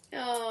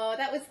 Oh,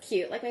 that was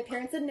cute. Like, my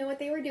parents didn't know what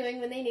they were doing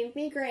when they named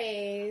me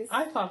Grace.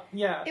 I thought,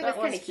 yeah, It that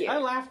was kinda cute. I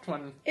laughed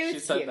when It she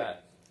was said cute.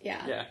 that.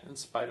 Yeah. Yeah, in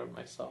spite of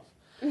myself.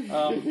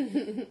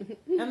 And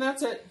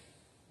that's it.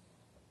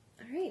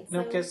 All right.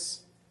 No so- kiss.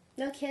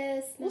 No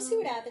kiss. We'll no- see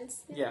what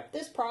happens. Yeah.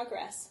 There's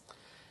progress.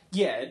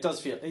 Yeah, it does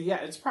feel. Yeah,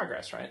 it's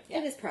progress, right?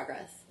 It is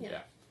progress.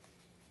 Yeah.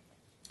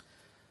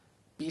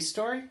 B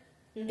story?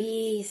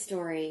 B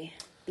story.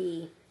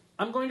 B.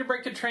 I'm going to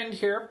break a trend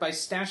here by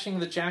stashing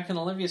the Jack and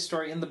Olivia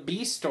story in the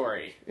B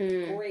story.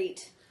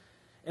 Great.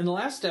 In the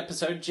last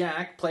episode,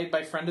 Jack, played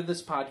by friend of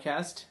this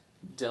podcast,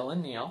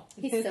 Dylan Neal,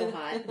 He's so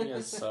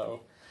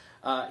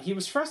hot. he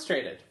was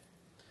frustrated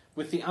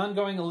with the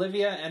ongoing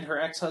Olivia and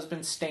her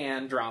ex-husband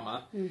Stan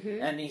drama,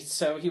 and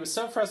he was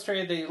so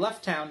frustrated that he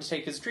left town to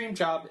take his dream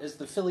job as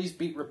the Phillies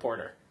beat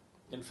reporter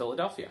in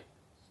Philadelphia.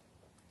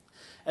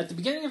 At the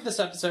beginning of this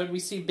episode, we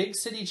see Big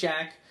City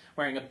Jack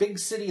wearing a big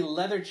city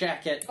leather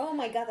jacket Oh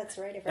my god, that's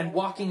right. I forgot and about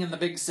walking in the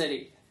big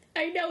city.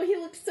 I know, he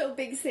looked so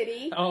big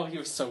city. Oh, he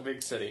was so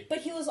big city. that. But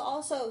he was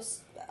also,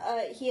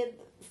 he had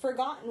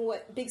forgotten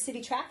what big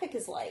city traffic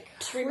is like.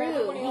 True.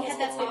 Remember when He almost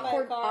had that got hit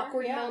by a car?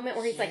 awkward Yeah. moment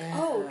where he's like,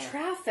 oh,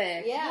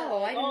 traffic. Yeah.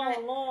 No, I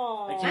did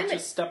not. I no. can't I'm a-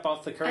 just step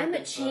off the curb. I'm a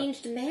and-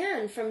 changed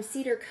man from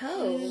Cedar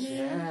Cove.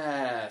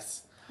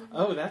 Yes.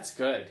 Oh, that's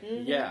good.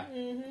 Yeah.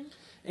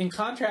 In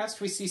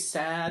contrast, we see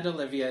sad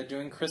Olivia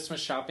doing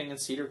Christmas shopping in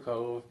Cedar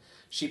Cove.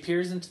 She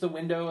peers into the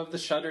window of the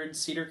shuttered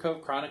Cedar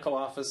Cove Chronicle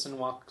office and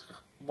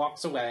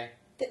walks away.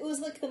 It was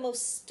like the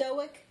most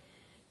stoic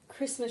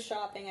Christmas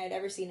shopping I'd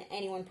ever seen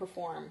anyone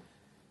perform.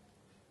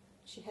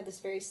 She had this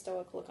very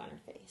stoic look on her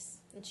face.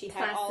 And she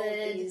had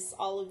Placid.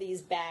 all of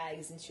these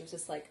bags, and she was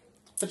just like,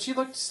 But she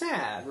looked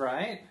sad,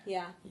 right?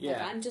 yeah. Yeah.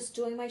 Like, I'm just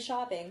doing my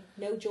shopping.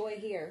 No joy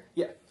here.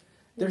 Yeah.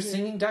 They're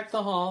singing Deck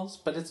the Halls,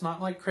 but it's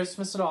not like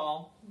Christmas at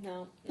all.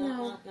 No.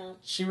 No.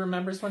 She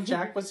remembers when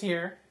Jack was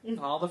here and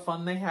all the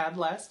fun they had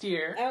last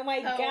year. Oh my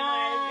Oh god.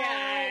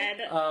 my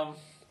god.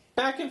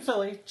 Back in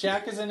Philly,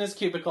 Jack is in his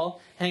cubicle,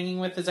 hanging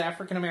with his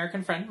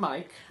African-American friend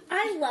Mike.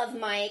 I love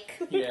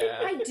Mike. Yeah.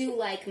 I do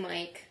like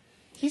Mike.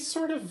 He's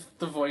sort of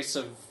the voice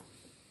of...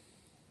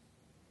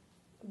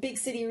 Big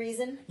city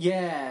reason.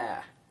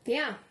 Yeah.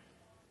 Yeah.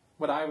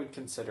 What I would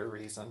consider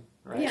reason,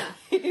 right? Yeah.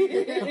 Big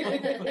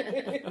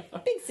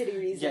city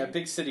reason. Yeah,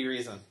 big city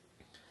reason.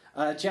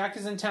 Jack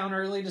is in town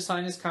early to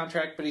sign his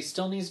contract, but he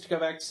still needs to go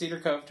back to Cedar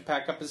Cove to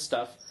pack up his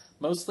stuff.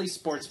 Mostly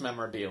sports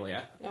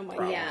memorabilia. Oh my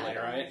probably, god. right?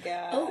 Oh my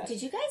god. Oh,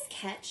 did you guys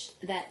catch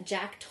that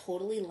Jack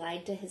totally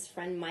lied to his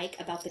friend Mike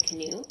about the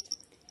canoe?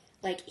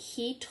 Like,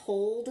 he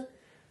told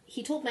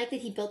Mike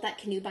that he built that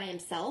canoe by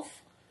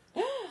himself.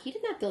 He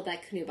did not build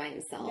that canoe by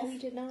himself. No, he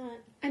did not.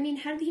 I mean,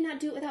 how did he not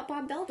do it without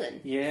Bob Belden?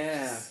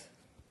 Yeah.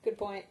 Good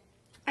point.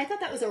 I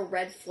thought that was a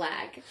red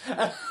flag.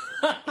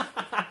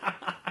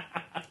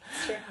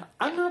 Sure.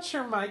 I'm not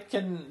sure Mike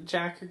and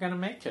Jack are going to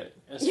make it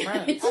as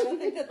friends. I don't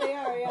think that they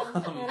are, yeah. I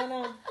don't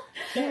know.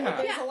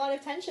 Yeah. There's a lot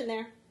of tension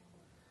there.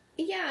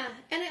 Yeah,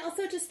 and I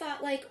also just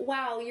thought, like,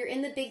 wow, you're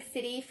in the big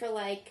city for,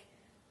 like,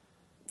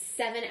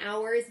 7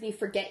 hours and you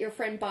forget your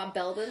friend Bob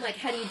Belden? Like,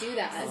 how do you do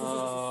that?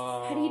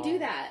 How do you do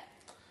that?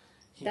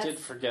 He That's-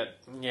 did forget.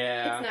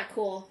 Yeah. It's not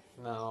cool.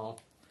 No.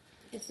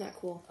 It's not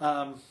cool.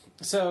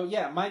 So,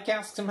 yeah, Mike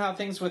asks him how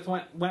things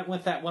went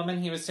with that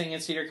woman he was seeing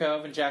in Cedar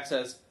Cove, and Jack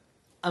says,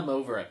 I'm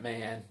over it,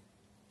 man.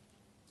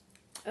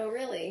 Oh,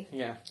 really?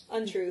 Yeah.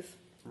 Untruth.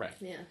 Right.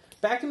 Yeah.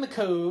 Back in the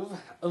Cove,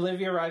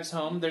 Olivia arrives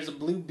home. There's a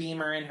blue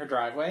Beamer in her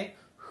driveway.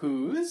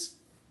 Whose?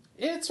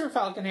 It's her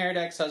falcon-haired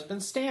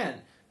ex-husband,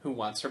 Stan, who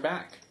wants her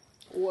back.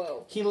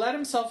 Whoa. He let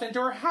himself into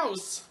her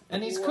house,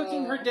 and he's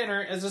cooking her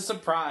dinner as a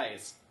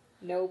surprise.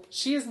 Nope.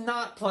 She is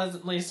not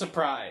pleasantly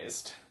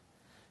surprised.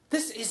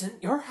 "This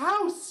isn't your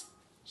house,"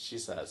 she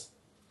says.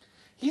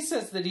 He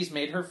says that he's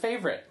made her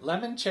favorite,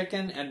 lemon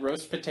chicken and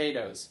roast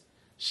potatoes.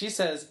 She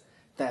says,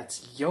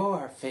 "That's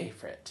your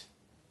favorite."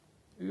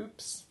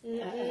 Oops.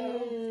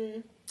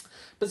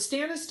 But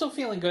Stan is still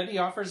feeling good. He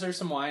offers her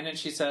some wine, and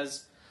she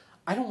says,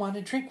 "I don't want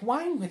to drink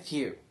wine with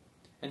you."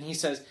 And he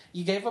says,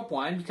 "You gave up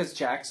wine because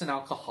Jack's an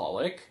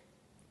alcoholic?"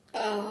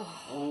 Oh,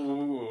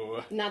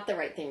 Ooh. not the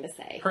right thing to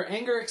say. Her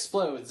anger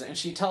explodes, and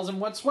she tells him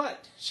what's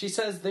what. She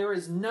says there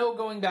is no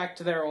going back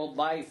to their old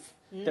life.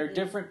 They're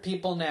different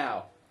people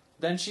now.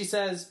 Then she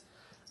says,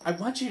 "I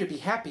want you to be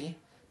happy,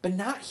 but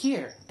not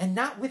here, and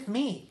not with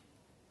me."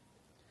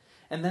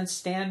 And then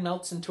Stan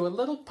melts into a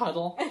little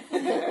puddle,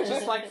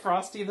 just like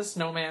Frosty the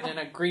Snowman in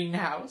a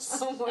greenhouse.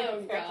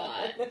 Oh,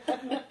 God.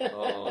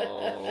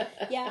 Oh.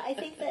 Yeah, I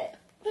think that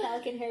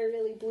Falcon Hair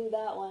really blew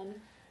that one.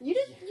 You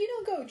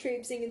don't go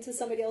traipsing into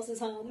somebody else's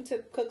home to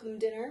cook them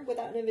dinner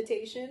without an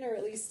invitation, or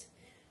at least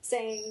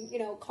saying,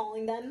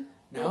 calling them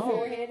No.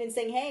 beforehand and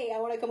saying, "Hey, I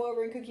want to come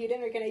over and cook you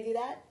dinner. Can I do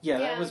that?" Yeah,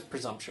 Yeah. that was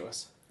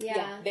presumptuous.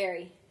 Yeah.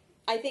 Very.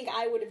 I think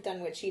I would have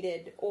done what she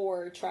did,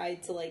 or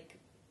tried to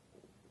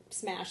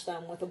smash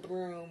them with a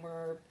broom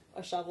or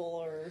a shovel,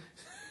 or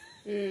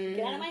get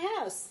out of my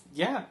house.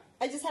 Yeah.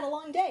 I just had a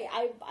long day.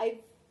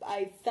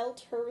 I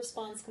felt her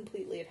response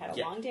completely. I've had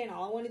a long day, and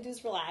all I want to do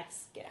is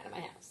relax. Get out of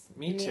my house.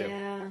 Me too.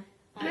 Yeah.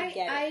 I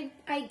get it.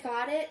 I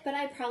got it, but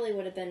I probably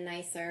would have been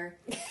nicer.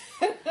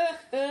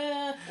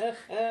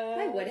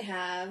 I would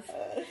have.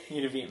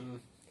 You'd have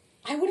eaten.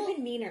 I would have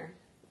been meaner.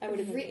 I would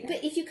have been meaner.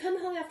 But if you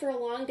come home after a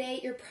long day,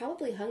 you're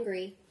probably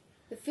hungry.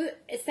 The food.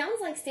 It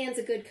sounds like Stan's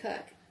a good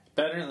cook.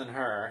 Better than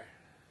her.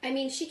 I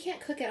mean, she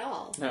can't cook at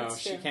all. No, That's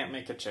she true. can't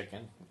make a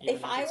chicken. even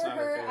If I it's were not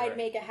her, favorite. I'd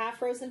make a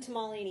half-frozen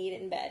tamale and eat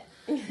it in bed.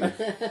 If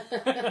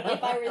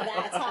I were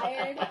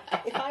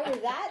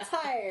that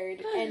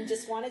tired and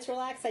just wanted to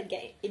relax, I'd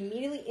get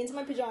immediately into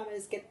my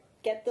pajamas,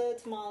 get the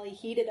tamale,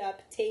 heat it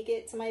up, take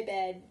it to my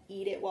bed,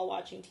 eat it while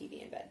watching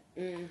TV in bed.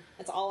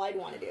 That's all I'd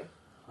want to do.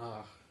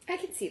 Ugh. I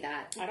could see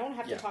that. I don't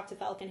have Yeah. to talk to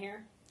Falcon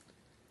Hair.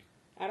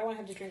 I don't want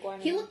to have to drink wine.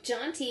 He anymore. looked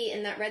jaunty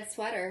in that red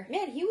sweater.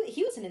 Man, he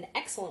was in an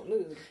excellent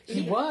mood.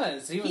 He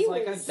was. He was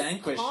like was a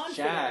vanquished confident,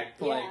 Jack.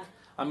 Like, yeah.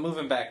 I'm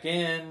moving back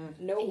in.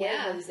 No way,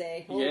 Yeah.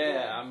 Jose. Oh,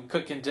 Yeah, boy. I'm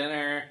cooking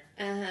dinner.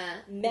 Mega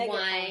Wine.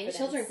 confidence.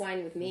 She'll drink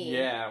wine with me.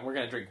 Yeah, we're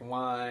gonna drink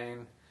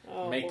wine,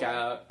 Oh, make boy.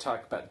 out,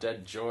 talk about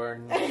dead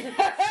Jordan. Gonna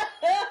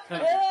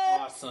be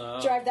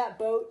awesome. Drive that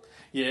boat.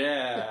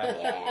 Yeah.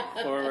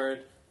 Yeah.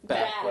 Forward,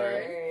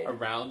 backward, Backward.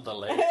 around the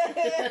lake.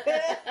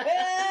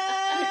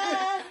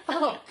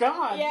 Oh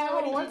God! Yeah, no,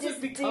 what did what's you it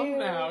just become do?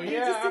 now? You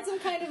Yeah. just did some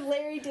kind of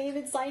Larry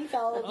David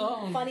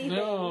Seinfeld funny thing.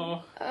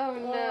 no. Oh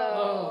no.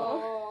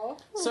 Oh.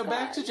 So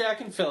back to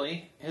Jack and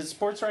Philly. His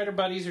sports writer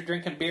buddies are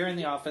drinking beer in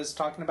the office,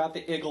 talking about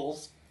the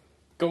Eagles.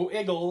 Go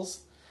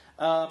Eagles!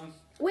 Wait,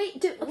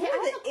 okay, What I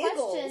are have the a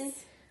question. Eagles?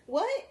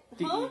 What?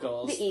 The Huh?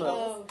 Eagles. The Eagles.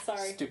 Oh,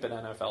 sorry. Stupid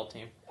NFL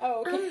team.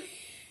 Oh, okay.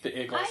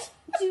 The Eagles.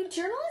 Do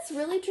journalists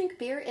really drink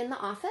beer in the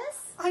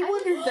office? I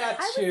wondered that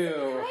I was too.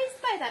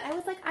 surprised by that. I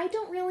was like, I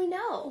don't really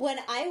know. When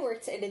I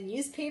worked at a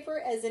newspaper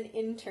as an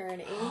intern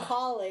in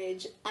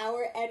college,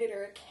 our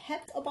editor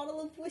kept a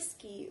bottle of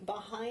whiskey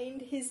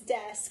behind his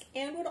desk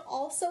and would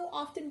also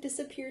often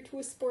disappear to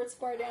a sports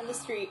bar down the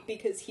street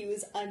because he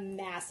was a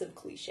massive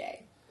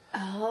cliche.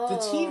 Oh. The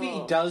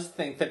TV does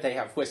think that they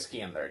have whiskey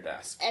in their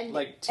desk.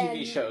 Like TV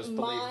and shows believe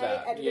my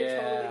that. editor Yeah.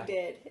 totally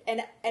did.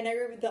 And I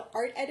remember the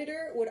art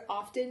editor would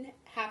often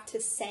have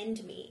to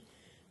send me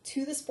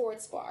to the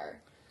sports bar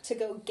to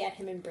go get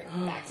him and bring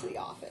him back to the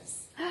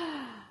office.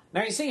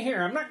 Now you see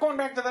here, I'm not going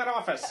back to that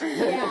office.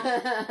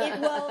 Yeah, it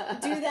will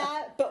do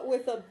that, but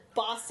with a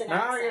Boston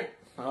Now accent.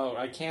 oh,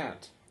 I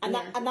can't. I'm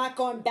not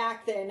going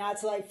back there not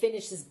till I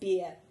finish this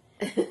beer.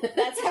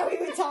 That's how he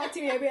would talk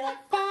to me. I'd be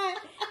like, bye,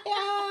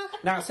 yeah.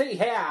 Now see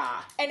here.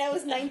 And I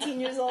was 19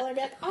 years old. I'd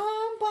be like, but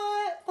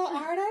the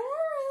art editor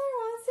really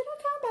wants you to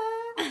come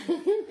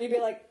back. He'd be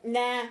like,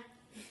 nah.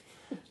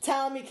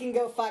 Tell him he can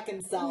go fuck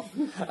himself.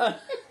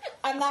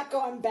 I'm not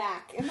going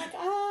back. I'm like,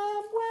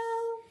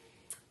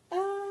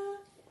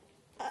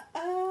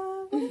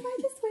 what if I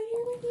just wait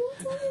here with you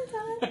until you're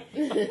done?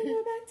 We can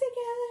go back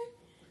together.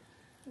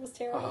 It was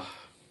terrible. Ugh.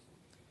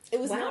 It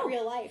was Wow. not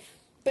real life.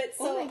 But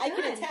so Oh my I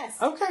can God.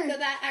 attest. Okay. So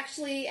that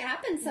actually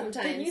happens The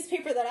sometimes.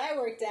 newspaper that I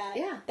worked at,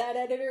 Yeah. that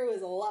editor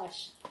was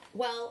lush.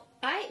 Well,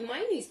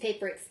 my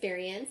newspaper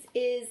experience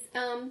is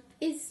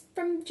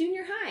from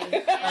junior high,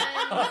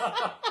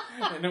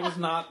 and And it was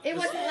not. it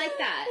wasn't like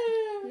that.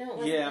 No, it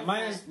wasn't.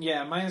 Yeah,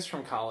 like mine is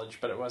from college,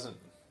 but it wasn't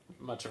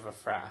much of a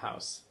frat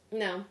house. that.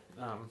 No.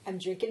 I'm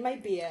drinking my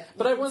beer.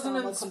 But I You can wasn't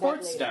tell at I'll the come back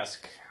sports later.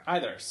 desk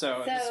either.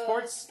 So the So,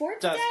 sports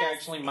sports desk desk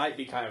actually might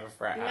be kind of a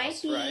frat Might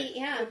house, be, right?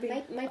 yeah, Could be.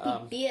 might be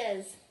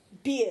beers.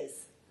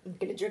 Beers. I'm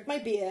gonna drink my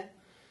beer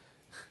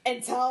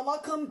and tell him I'll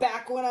come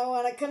back when I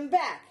want to come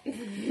back. I'm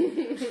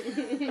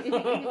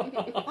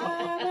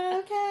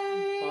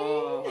okay.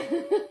 Oh.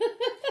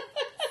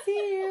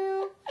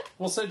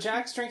 Well, so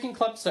Jack's drinking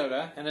club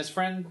soda, and his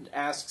friend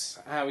asks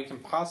how he can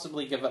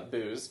possibly give up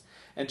booze.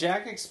 And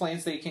Jack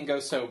explains that he can go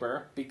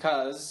sober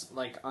because,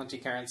 like Auntie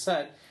Karen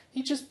said,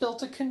 he just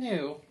built a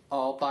canoe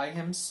all by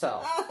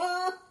himself.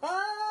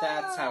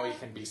 That's how he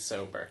can be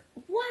sober.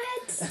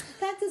 What?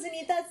 That doesn't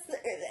need. That's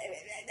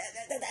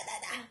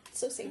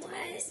so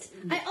sanctimonious.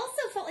 I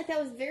also felt like that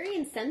was very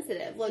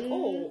insensitive. Like,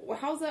 oh,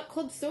 how's that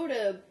club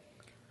soda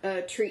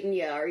treating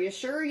you? Are you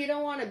sure you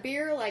don't want a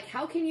beer? Like,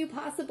 how can you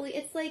possibly?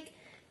 It's like,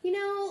 you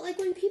know, like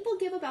when people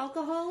give up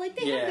alcohol, like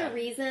they have their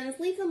reasons.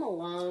 Leave them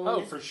alone.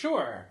 Oh, for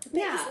sure. But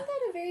Yeah. isn't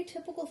that a very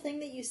typical thing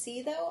that you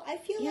see, though? I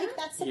feel Yeah. like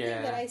that's something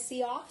that I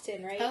see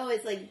often, right? Oh,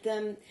 it's like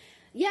them.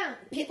 Yeah,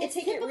 People it's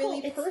take typical. it really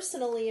It's-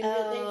 personally and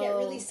they get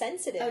really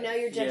sensitive. Oh, now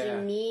you're judging Yeah.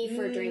 me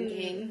for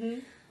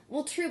drinking.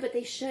 Well, true, but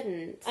they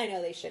shouldn't. I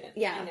know they shouldn't.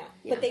 Yeah. I know.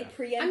 Yeah. But they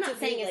preemptively. I'm not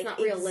saying it's like, not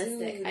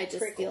realistic. exude I just feel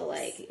prickles.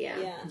 like,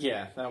 yeah.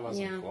 Yeah, that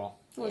wasn't cool.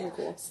 It wasn't Yeah.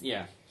 cool.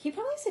 Yeah. He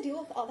probably has to deal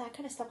with all that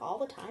kind of stuff all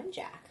the time,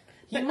 Jack.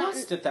 He But not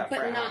must in- at that But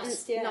frat not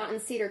house. in, not in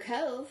Cedar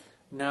Cove.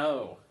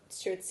 No.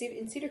 It's true. It's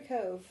in Cedar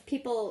Cove.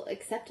 People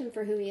accept him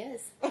for who he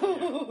is.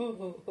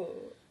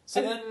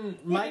 So then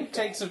Mike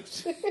takes a... I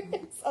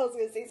was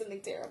going to say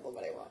something terrible,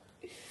 but I won't.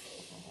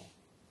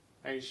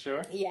 Are you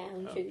sure? Yeah,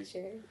 I'm pretty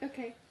sure.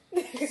 Okay.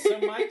 So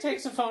Mike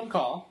takes a phone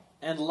call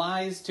and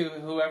lies to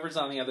whoever's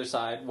on the other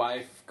side,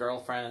 wife,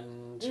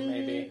 girlfriend,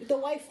 maybe, The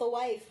wife.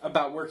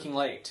 about working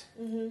late.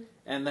 Mm-hmm.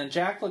 And then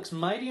Jack looks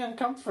mighty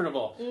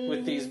uncomfortable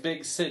with these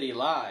big city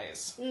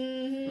lies.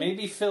 Mm-hmm.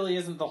 Maybe Philly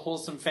isn't the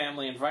wholesome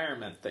family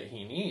environment that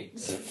he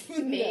needs.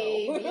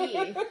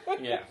 Maybe.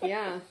 Yeah.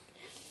 Yeah.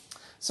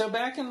 So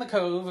back in the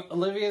Cove,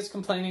 Olivia's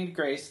complaining to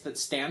Grace that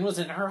Stan was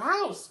in her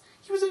house.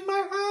 He was in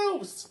my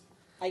house.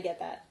 I get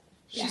that.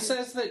 She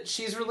says that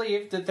she's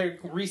relieved that their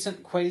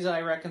recent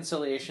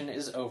quasi-reconciliation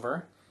is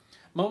over.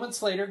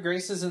 Moments later,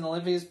 Grace is in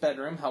Olivia's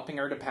bedroom helping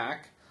her to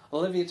pack.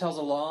 Olivia tells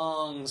a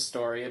long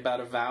story about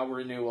a vow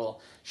renewal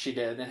she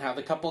did and how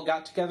the couple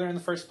got together in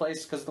the first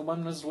place because the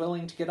one was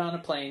willing to get on a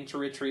plane to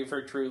retrieve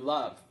her true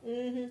love.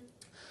 Mm-hmm.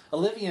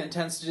 Olivia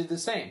intends to do the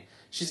same.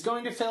 She's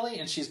going to Philly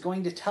and she's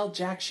going to tell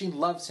Jack she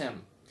loves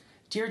him.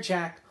 Dear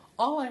Jack,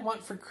 all I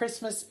want for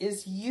Christmas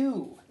is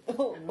you. She's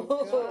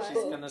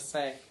going to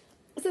say.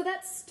 So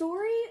that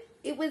story,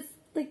 it was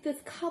like this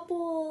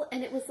couple,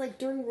 and it was like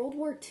during World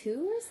War II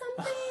or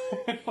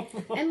something.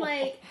 and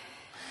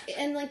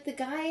like the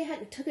guy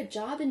took a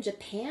job in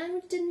Japan,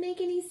 which didn't make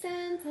any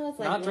sense. I was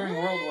like, Not during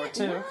what? World War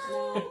II.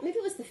 No. Maybe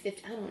it was the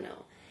 50s. I don't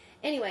know.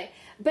 Anyway,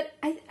 but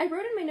I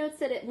wrote in my notes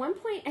that at one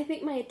point I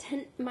think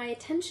my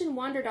attention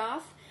wandered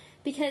off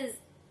because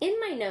in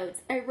my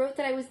notes I wrote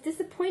that I was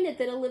disappointed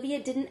that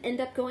Olivia didn't end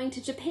up going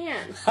to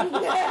Japan.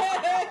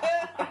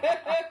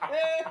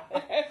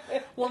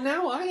 Well,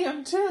 now I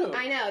am too.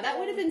 I know, that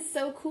would have been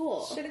so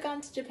cool Should have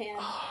gone to Japan.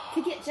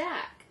 to get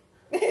Jack.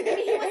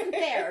 Maybe he wasn't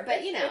there,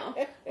 but you know.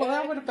 Well,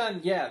 that would have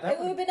been, yeah. That It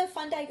would have been a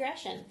fun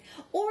digression.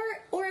 Or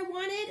I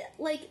wanted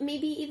like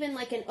maybe even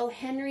like an O.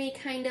 Henry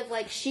kind of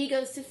like she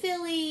goes to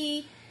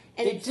Philly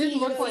and It then did he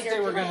look goes like to they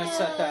were gonna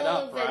set that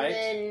up, Cove, right?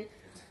 And then,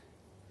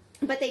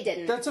 but they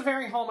didn't. That's a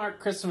very Hallmark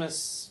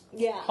Christmas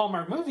Yeah.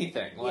 Hallmark movie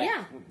thing. Like,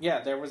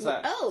 Yeah. there was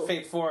that Oh.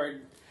 Faith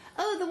Ford.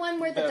 Oh, the one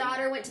where the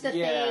daughter went to the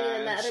thing, and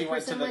then the other she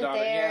went to person the went daughter,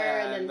 there,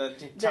 yeah, and then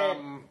the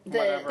Tom, the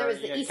whatever, there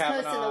was the yeah, East Coast and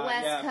the Kavanaugh,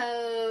 West yeah.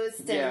 Coast,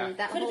 and Yeah.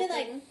 that Could whole have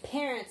been thing. like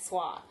parent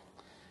swap.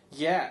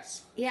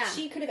 Yes. Yeah,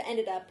 She could have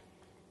ended up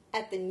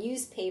at the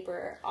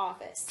newspaper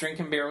office.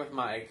 Drinking beer with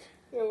Mike.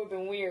 It would have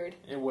been weird.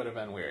 It would have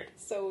been weird.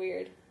 So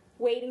weird.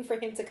 Waiting for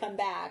him to come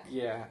back.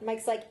 Yeah.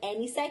 Mike's like,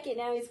 any second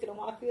now he's going to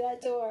walk through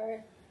that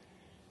door.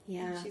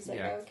 yeah. She's like,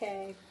 Yeah.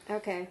 okay.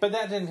 Okay. But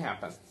that didn't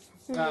happen.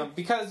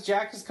 Because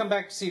Jack has come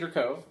back to Cedar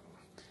Cove.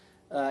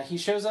 He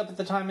shows up at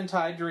the time and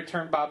tide to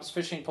return Bob's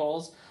fishing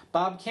poles.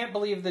 Bob can't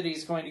believe that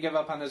he's going to give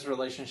up on his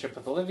relationship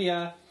with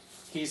Olivia.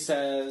 He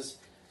says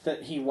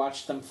that he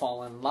watched them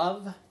fall in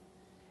love.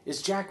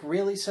 Is Jack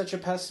really such a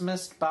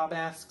pessimist? Bob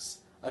asks.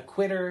 A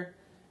quitter?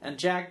 And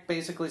Jack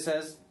basically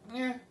says,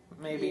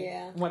 maybe.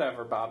 Yeah.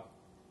 Whatever, Bob.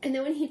 And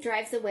then when he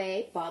drives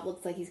away, Bob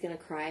looks like he's gonna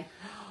cry.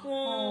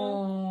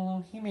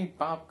 Oh, he made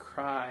Bob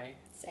cry.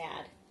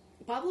 Sad.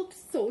 Bob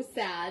looks so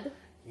sad.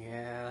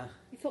 Yeah.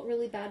 I felt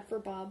really bad for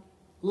Bob.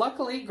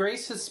 Luckily,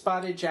 Grace has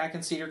spotted Jack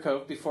in Cedar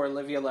Cove before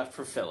Olivia left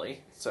for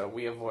Philly, so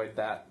we avoid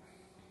that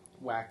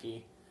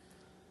wacky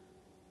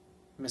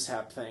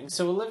mishap thing.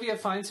 So Olivia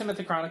finds him at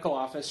the Chronicle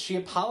office. She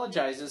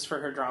apologizes for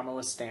her drama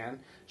with Stan.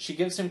 She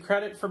gives him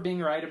credit for being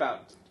right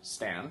about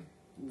Stan,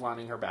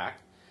 wanting her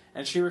back,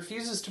 and she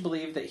refuses to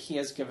believe that he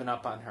has given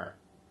up on her.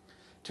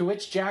 To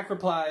which Jack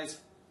replies,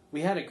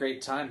 "We had a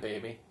great time,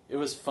 baby. It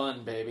was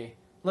fun, baby.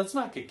 Let's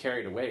not get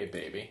carried away,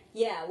 baby."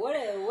 Yeah, what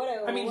a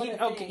I mean, what he,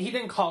 a okay, thing. he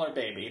didn't call her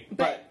baby,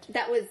 but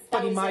that was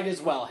he was might it.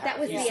 as well have. That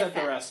was he the said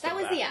effect. the rest that of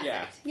was that. the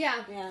effect.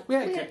 Yeah. Yeah. We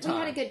had a good time. We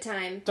had a good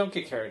time. Don't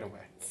get carried away.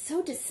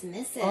 So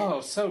dismissive. Oh,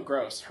 so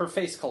gross. Her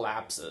face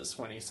collapses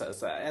when he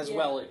says that, as Yeah.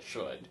 well it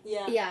should.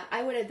 Yeah. Yeah,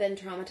 I would have been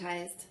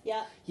traumatized.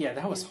 Yeah. Yeah,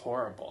 that was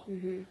horrible.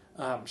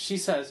 She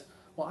says,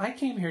 Well, I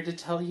came here to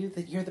tell you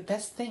that you're the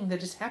best thing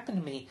that has happened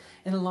to me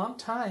in a long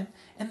time,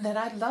 and that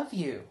I love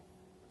you.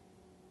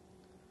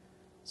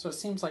 So it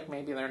seems like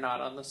maybe they're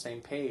not on the same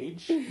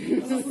page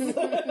in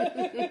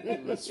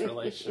this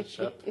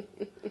relationship.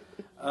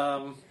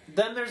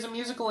 Then there's a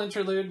musical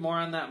interlude, more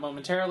on that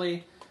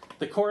momentarily.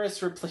 The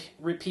chorus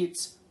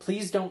repeats,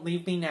 "Please don't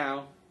leave me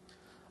now."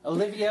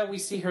 Olivia, we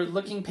see her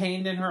looking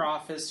pained in her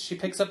office. She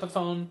picks up a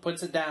phone,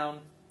 puts it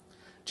down.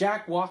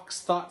 Jack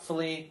walks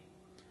thoughtfully.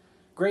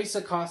 Grace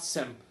accosts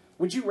him.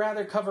 "Would you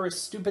rather cover a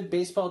stupid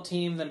baseball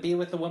team than be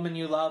with the woman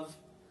you love?"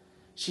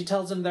 She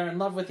tells him they're in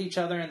love with each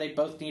other and they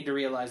both need to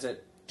realize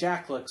it.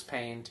 Jack looks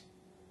pained.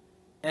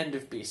 End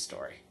of B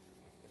story.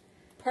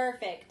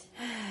 Perfect.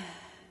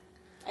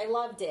 I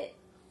loved it.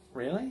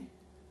 Really?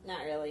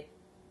 Not really.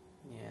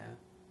 Yeah.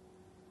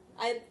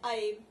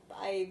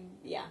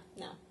 Yeah,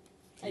 no.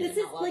 This did is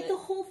not love like it. the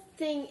whole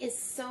thing is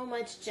so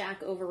much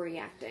Jack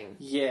overreacting.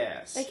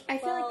 Yes. Like I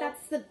feel like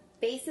that's the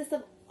basis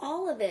of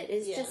all of it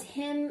is Yeah. just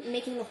him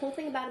making the whole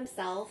thing about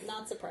himself,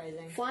 Not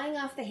surprising. flying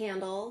off the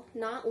handle,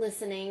 not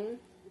listening,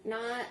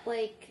 not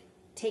like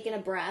taking a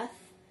breath.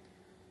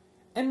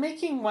 And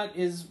making what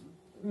is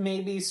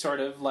maybe sort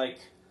of like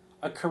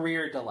a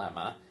career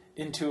dilemma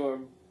into a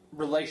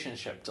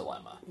relationship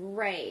dilemma.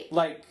 Right.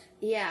 Like,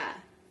 Yeah.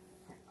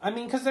 I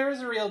mean, because there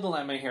is a real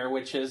dilemma here,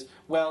 which is,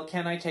 well,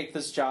 can I take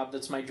this job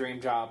that's my dream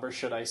job, or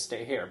should I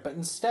stay here? But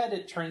instead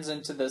it turns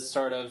into this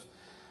sort of,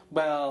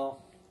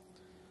 well,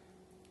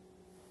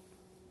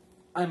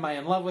 am I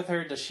in love with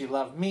her? Does she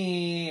love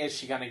me? Is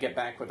she going to get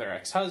back with her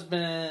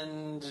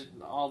ex-husband?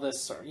 All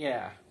this sort,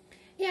 yeah.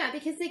 Yeah,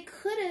 because they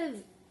could have,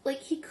 like,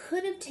 he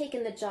could have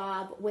taken the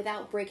job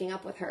without breaking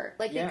up with her.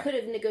 Like, Yeah. they could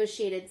have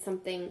negotiated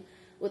something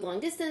with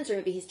long distance, or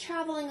maybe he's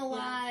traveling a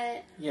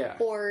lot. Yeah.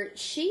 Or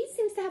she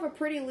seems to have a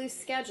pretty loose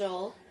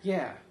schedule.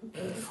 Yeah.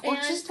 Or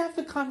And- just have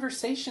the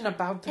conversation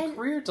about the And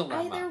career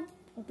dilemma. Either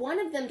one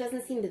of them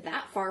doesn't seem to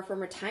that far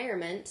from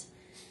retirement.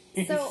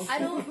 So I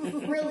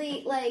don't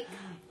really, like,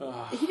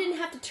 he didn't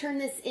have to turn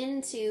this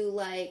into,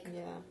 like,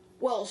 Yeah.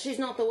 well, she's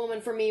not the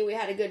woman for me, we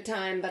had a good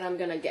time, but I'm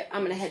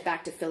gonna head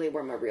back to Philly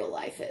where my real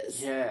life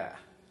is. Yeah.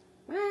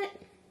 What?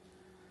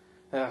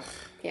 Ugh.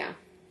 Yeah.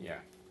 Yeah.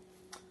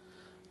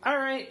 All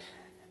right.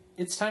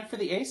 It's time for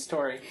the A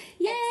story,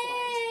 Yay!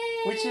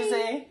 which is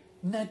a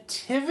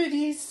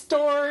nativity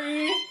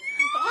story.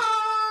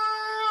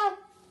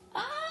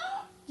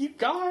 You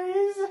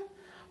guys.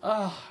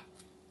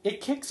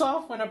 It kicks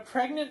off when a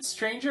pregnant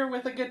stranger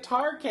with a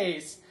guitar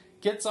case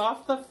gets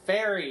off the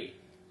ferry.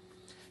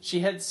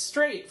 She heads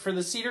straight for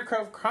the Cedar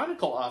Cove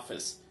Chronicle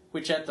office,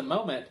 which at the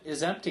moment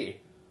is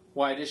empty.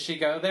 Why does she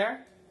go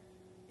there?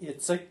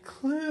 It's a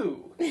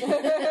clue.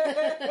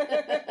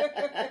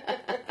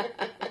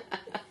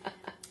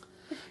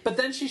 But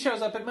then she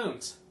shows up at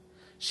Moon's.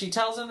 She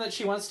tells him that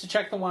she wants to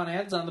check the want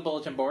ads on the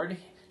bulletin board.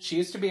 She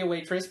used to be a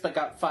waitress, but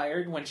got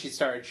fired when she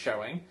started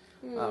showing.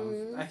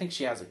 I think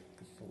she has a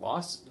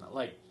loss.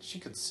 Like, she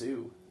could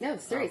sue. No,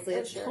 seriously, Oh,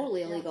 that's sure.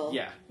 totally Yeah. illegal.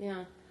 Yeah.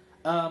 Yeah.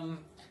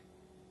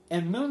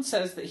 And Moon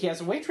says that he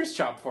has a waitress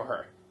job for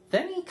her.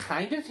 Then he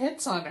kind of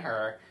hits on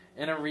her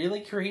in a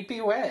really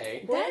creepy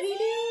way. What did he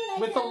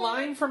do? With a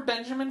line from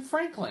Benjamin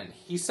Franklin.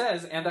 He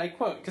says, and I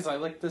quote, because I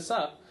looked this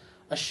up,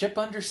 "A ship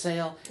under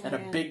sail and Oh,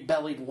 a yeah.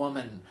 big-bellied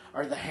woman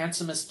are the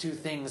handsomest two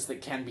things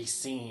that can be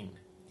seen."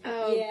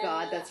 Oh, Yeah.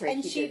 God, that's right.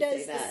 And he she did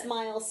does say the that.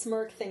 smile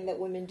smirk thing that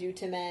women do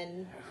to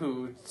men.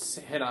 Who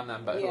hit on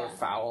them, but who Yeah. are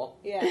foul.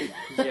 Yeah.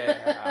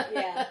 Yeah.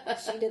 Yeah.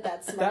 She did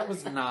that smirk. That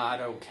was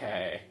not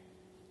okay.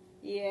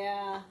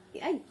 Yeah.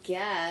 I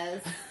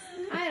guess.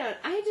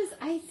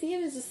 I see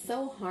him as just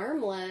so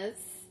harmless.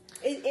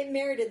 It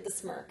merited the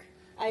smirk.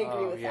 I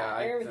agree Oh, with yeah,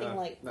 that. Everything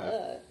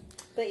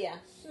but yeah.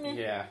 Meh.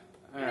 Yeah.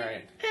 All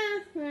right.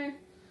 Eh.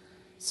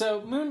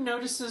 So Moon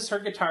notices her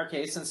guitar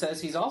case and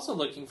says he's also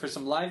looking for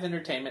some live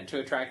entertainment to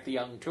attract the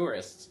young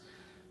tourists,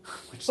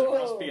 which there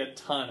must be a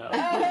ton of.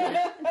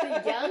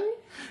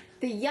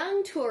 The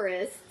young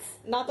tourists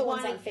Not the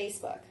ones Wanna- on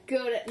Facebook.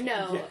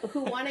 who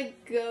want to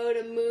go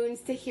to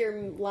Moon's to hear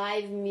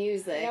live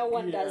music. No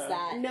one Yeah. does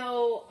that.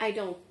 No, I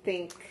don't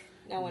think.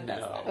 No one does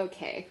No. that.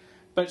 Okay.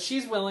 But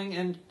she's willing,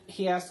 and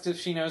he asks if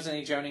she knows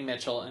any Joni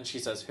Mitchell, and she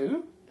says,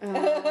 "Who?"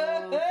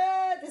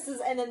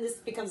 And then this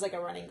becomes like a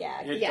running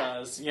gag. It Yeah.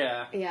 does,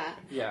 yeah. Yeah.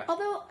 Yeah.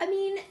 Although, I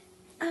mean,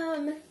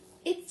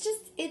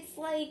 it's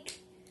like,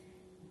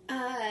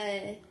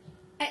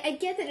 I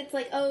get that it's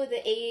like, oh,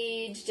 the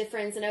age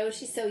difference, and oh,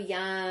 she's so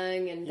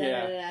young, and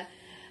da da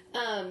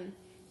da.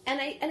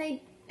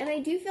 And I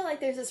do feel like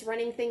there's this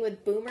running thing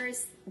with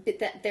boomers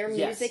that their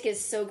Yes. music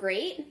is so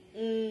great.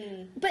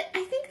 But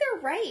I think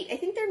they're right. I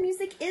think their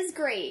music is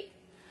great.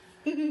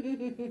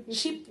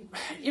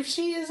 If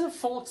she is a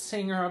folk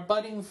singer, a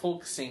budding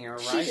folk singer,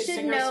 right? should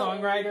Singer know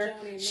songwriter,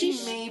 Joni she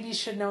Mitchell. maybe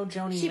should know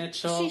Joni She-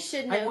 Mitchell. she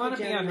should know I want who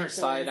to be Joni on her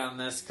Mitchell side is. on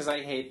this because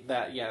I hate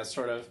that. Yeah,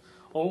 sort of.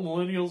 Oh,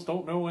 millennials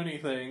don't know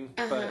anything,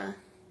 but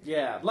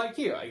yeah, like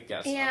you, I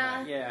guess. on Yeah.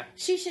 that, yeah.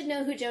 She should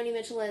know who Joni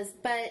Mitchell is,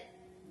 but,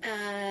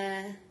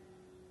 yeah.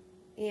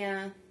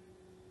 Yeah.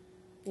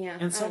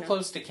 I And so don't know.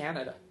 close to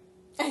Canada.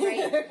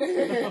 Right?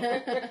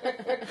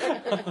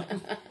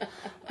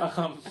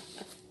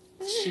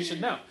 She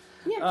should know.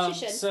 Yeah,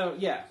 she should. So,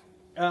 yeah.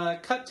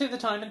 Cut to the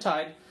time and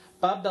tide.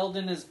 Bob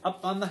Belden is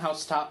up on the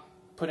housetop,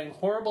 putting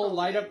horrible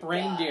light-up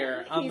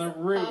reindeer on the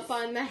roof. Up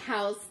on the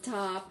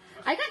housetop.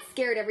 I got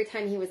scared every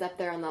time he was up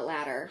there on the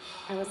ladder.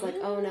 I was like,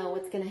 oh no,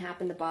 what's going to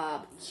happen to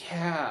Bob?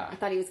 Yeah. I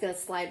thought he was going to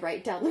slide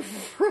right down the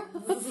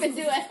roof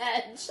into a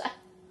hedge. I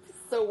was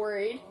so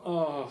worried.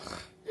 Oh,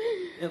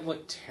 it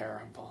looked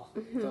terrible.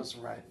 Those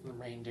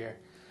reindeer.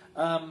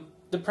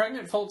 The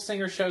pregnant folk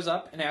singer shows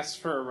up and asks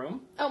for a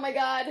room. Oh my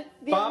god,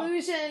 the Bob-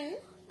 illusion.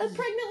 A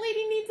pregnant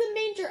lady needs a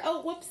manger.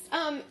 Oh, whoops.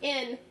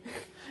 In.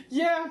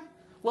 Yeah.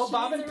 Well, She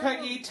Bob needs and a room.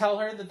 Peggy tell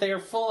her that they are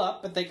full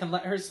up, but they can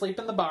let her sleep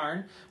in the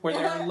barn, where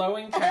there are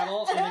lowing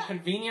cattle and a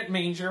convenient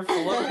manger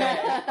full of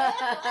hay.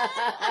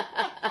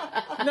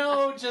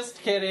 No,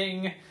 just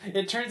kidding.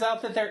 It turns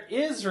out that there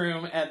is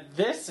room at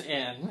this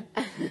inn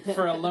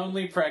for a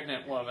lonely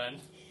pregnant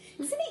woman.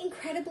 Isn't it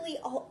incredibly?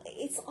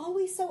 It's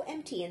always so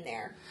empty in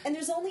there, and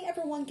there's only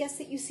ever one guest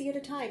that you see at a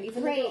time,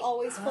 even though Right. they're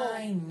always full.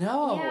 I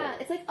know. Yeah,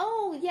 it's like,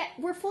 oh, yeah,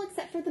 we're full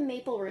except for the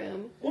maple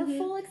room. We're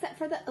full except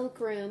for the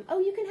oak room. Oh,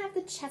 you can have the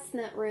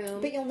chestnut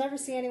room. But you'll never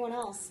see anyone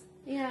else.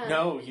 Yeah.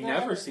 No, you Not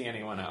never ever. see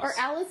anyone else. Or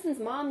Allison's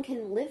mom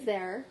can live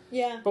there.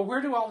 Yeah, But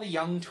where do all the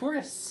young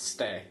tourists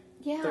stay?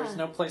 Yeah. There's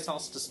no place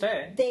else to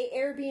stay. they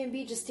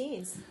Airbnb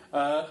Justine's.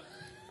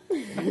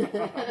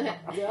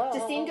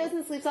 Justine goes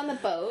and sleeps on the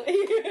boat.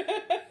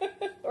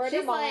 Or She's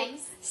their like,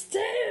 moms.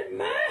 Stay at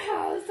my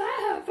house.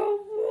 I have a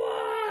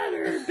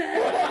water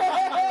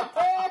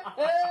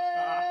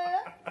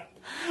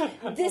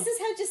bed. This is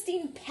how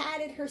Justine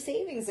padded her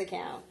savings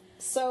account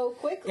so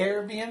quickly.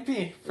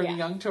 Airbnb for the Yeah.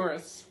 young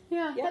tourists.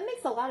 yeah, Yep. that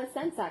makes a lot of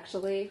sense,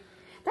 actually.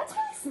 That's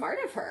really smart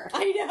of her.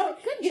 I know.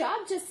 Good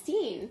job,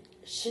 Justine.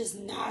 She's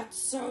not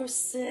so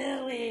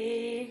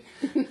silly.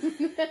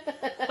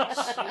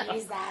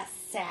 She's a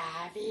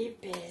savvy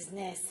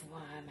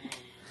businesswoman.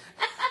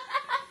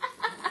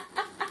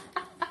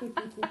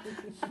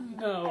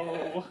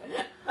 No.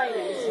 I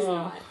know she's Oh.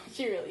 not.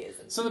 She really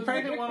isn't. So the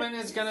pregnant woman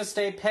is going to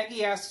stay.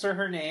 Peggy asks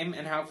her name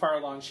and how far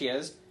along she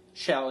is.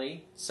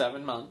 Shelley,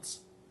 7 months,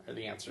 are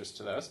the answers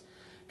to those.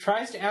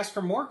 Tries to ask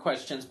her more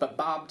questions, but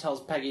Bob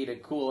tells Peggy to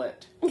cool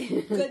it.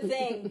 Good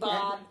thing,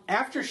 Bob.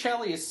 After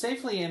Shelley is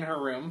safely in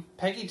her room,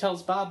 Peggy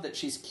tells Bob that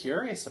she's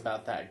curious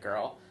about that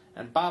girl,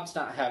 and Bob's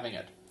not having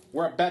it.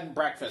 We're a bed and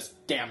breakfast,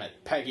 damn it,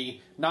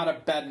 Peggy, not a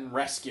bed and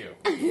rescue.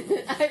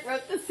 I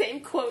wrote the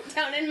same quote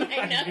down in my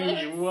I notes.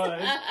 knew you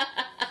would.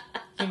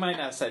 He might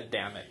not have said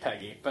damn it,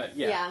 Peggy, but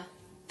yeah. Yeah.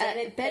 Damn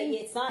it, Peggy,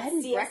 it's not bed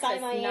and CSI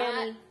breakfast, Miami.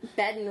 not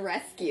bed and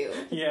rescue.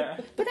 Yeah.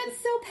 But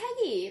that's so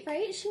Peggy,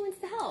 right? She wants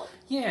to help.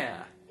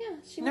 Yeah. Yeah,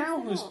 she Now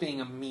wants to who's help.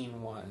 being a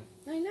mean one?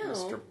 I know.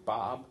 Mr.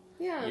 Bob.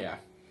 Yeah. Yeah.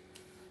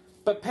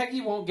 But Peggy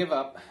won't give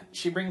up.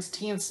 She brings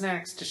tea and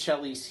snacks to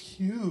Shelley's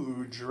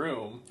huge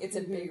room. It's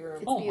a big room.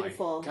 It's Oh my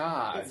beautiful.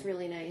 God. It's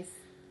really nice.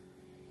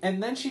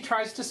 And then she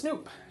tries to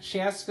snoop. She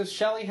asks if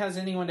Shelley has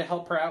anyone to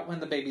help her out when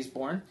the baby's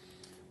born.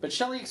 But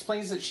Shelley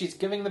explains that she's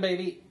giving the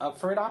baby up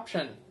for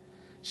adoption.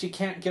 She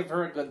can't give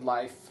her a good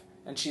life,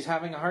 and she's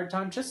having a hard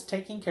time just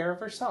taking care of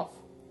herself.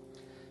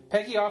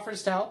 Peggy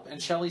offers to help, and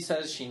Shelley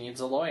says she needs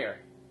a lawyer.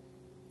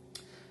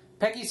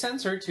 Peggy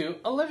sends her to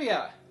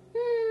Olivia.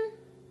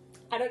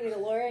 I don't need a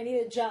lawyer, I need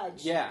a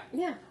judge. Yeah.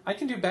 Yeah. I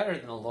can do better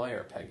than a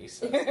lawyer, Peggy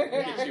says. I can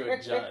get you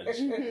a judge.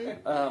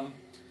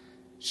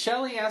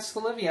 Shelley asks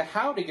Olivia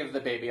how to give the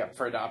baby up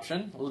for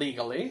adoption,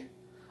 legally.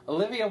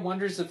 Olivia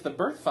wonders if the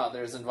birth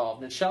father is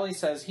involved, and Shelley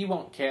says he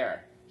won't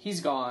care. He's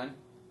gone.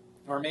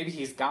 Or maybe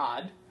he's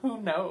God.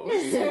 Who knows?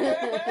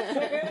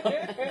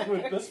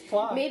 With this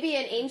plot. Maybe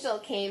an angel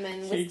came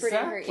and whispered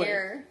in her Exactly.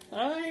 ear.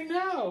 I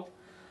know.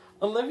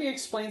 Olivia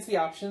explains the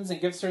options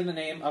and gives her the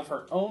name of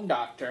her own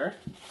doctor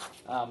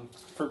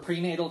for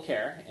prenatal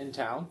care in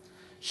town.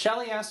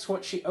 Shelley asks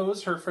what she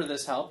owes her for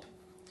this help,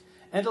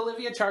 and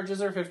Olivia charges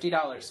her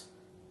 $50.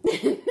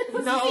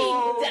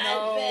 No,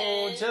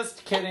 doesn't.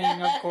 just kidding.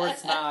 Of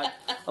course not.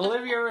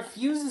 Olivia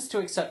refuses to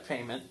accept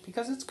payment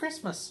because it's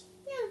Christmas.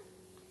 Yeah.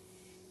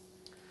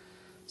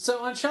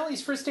 So on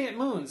Shelley's first day at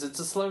Moon's, it's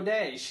a slow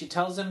day. She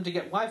tells him to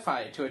get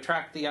Wi-Fi to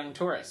attract the young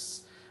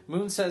tourists.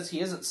 Moon says he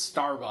isn't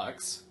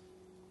Starbucks.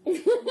 Which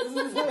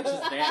is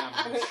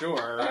damn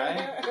sure,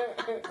 right?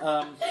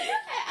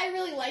 I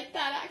really like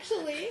that,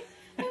 actually.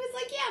 I was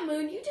like, yeah,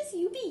 Moon,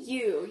 you be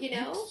you, you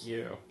know?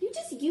 You.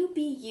 You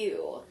be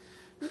you.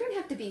 You don't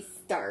have to be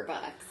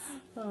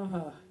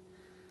Starbucks.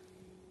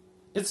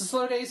 It's a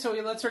slow day, so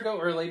he lets her go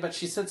early, but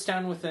she sits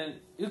down with an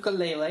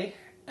ukulele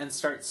and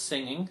starts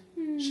singing.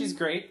 She's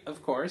great,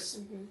 of course.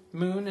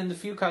 Moon and the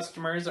few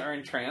customers are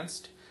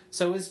entranced.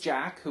 So is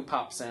Jack, who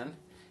pops in.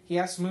 He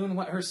asks Moon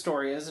what her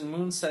story is, and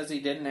Moon says he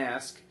didn't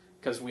ask,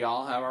 because we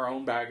all have our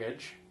own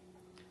baggage.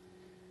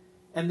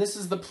 And this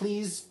is the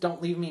Please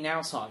Don't Leave Me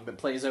Now song that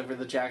plays over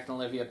the Jack and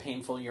Olivia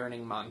painful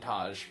yearning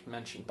montage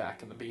mentioned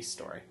back in the Beast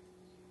story.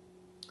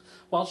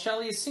 While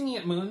Shelley is singing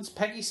at Moon's,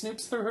 Peggy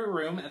snoops through her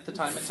room at the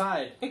time of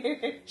tide.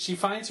 She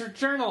finds her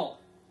journal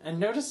and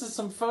notices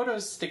some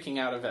photos sticking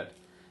out of it.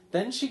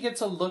 Then she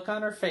gets a look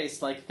on her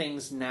face like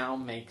things now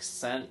make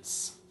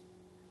sense.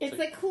 It's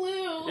a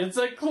clue. It's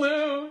a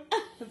clue.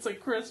 It's a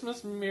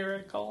Christmas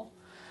miracle.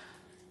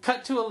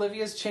 Cut to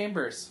Olivia's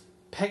chambers.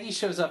 Peggy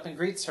shows up and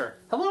greets her.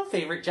 Hello,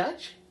 favorite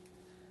judge.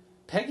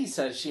 Peggy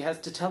says she has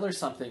to tell her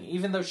something,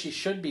 even though she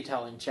should be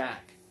telling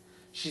Jack.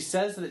 She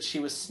says that she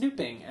was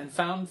snooping and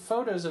found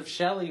photos of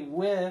Shelley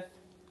with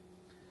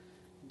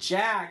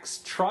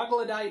Jack's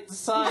troglodyte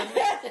son,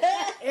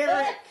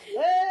 Eric.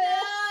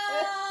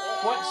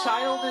 What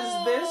child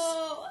is this?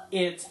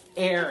 It's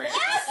Eric.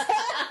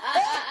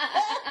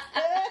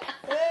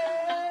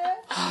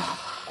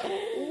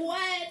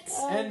 What?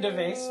 End of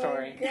A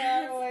story.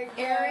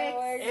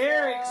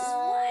 Eric's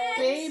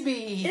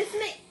Baby.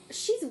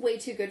 She's way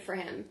too good for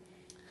him.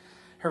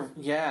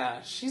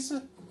 She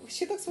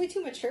looks way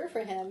too mature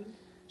for him.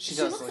 She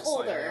She does looks look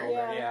slightly older.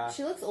 older. Yeah.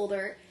 She looks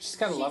older. She's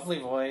got a lovely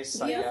voice,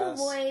 I Beautiful guess.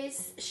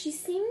 voice. She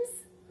seems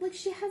like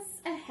she has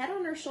a head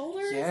on her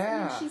shoulders.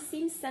 Yeah. And she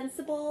seems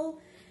sensible.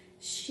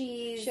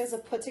 She has a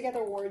put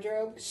together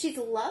wardrobe. She's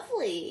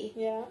lovely.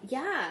 Yeah.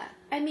 Yeah.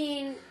 I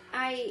mean,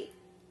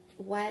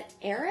 what?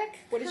 Eric?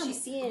 What did she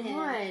see in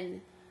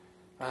him?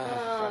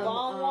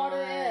 Long water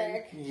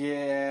Eric.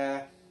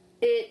 Yeah.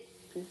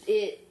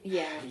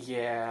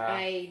 Yeah.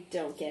 I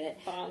don't get it.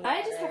 Long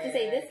I just have to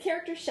say, water. this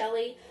character,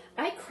 Shelley,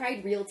 I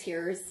cried real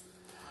tears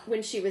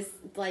when she was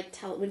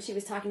when she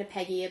was talking to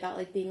Peggy about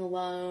like being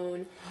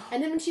alone,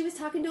 and then when she was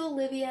talking to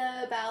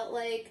Olivia about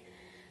like,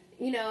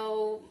 you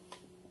know,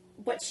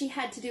 what she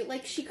had to do.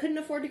 Like she couldn't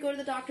afford to go to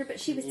the doctor,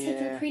 but she was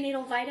taking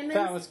prenatal vitamins.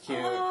 That was cute.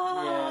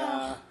 Oh,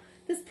 Yeah.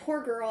 This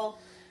poor girl.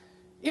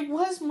 It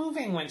was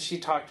moving when she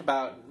talked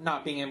about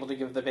not being able to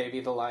give the baby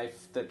the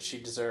life that she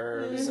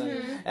deserves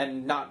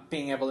and not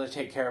being able to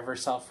take care of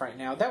herself right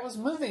now. That was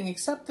moving,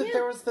 except that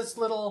there was this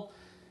little...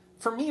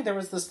 For me, there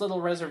was this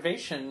little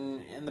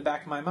reservation in the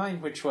back of my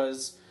mind, which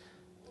was...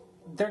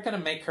 They're going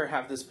to make her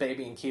have this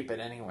baby and keep it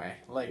anyway.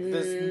 Like,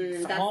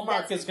 this...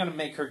 Hallmark is going to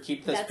make her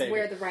keep this baby. That's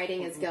where the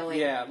writing is going.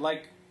 Yeah,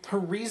 like... Her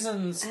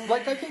reasons,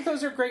 like, I think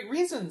those are great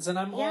reasons, and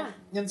I'm all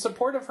in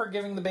support of her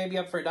giving the baby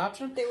up for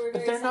adoption. They were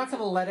but very they're not going to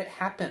sensible. let it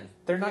happen.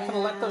 They're not going to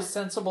let those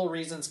sensible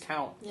reasons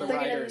count. The They're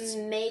writers.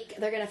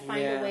 they're gonna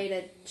find a way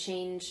to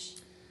change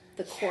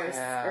the course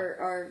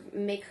or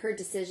make her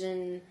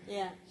decision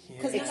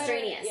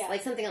extraneous.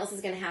 Like something else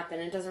is gonna happen,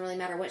 and it doesn't really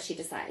matter what she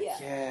decides.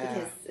 Yeah.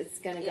 Because it's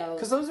gonna go.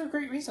 Because those are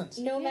great reasons.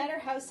 No matter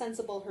how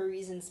sensible her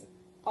reasons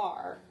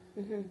are,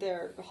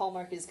 their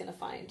Hallmark is going to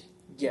find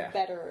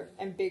better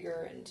and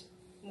bigger and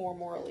more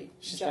morally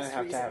She's just going to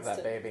have reasons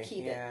that baby.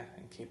 keep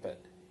and keep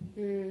it.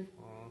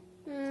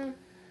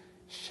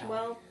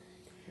 Well,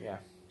 yeah.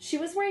 she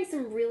was wearing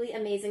some really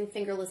amazing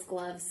fingerless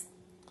gloves.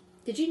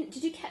 Did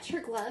you catch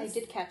her gloves? I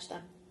did catch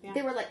them. Yeah.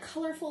 They were like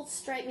colorful,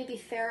 striped, maybe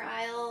Fair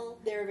Isle.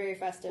 They were very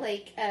festive.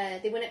 Like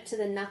they went up to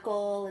the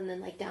knuckle and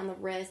then like down the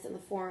wrist and the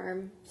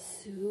forearm.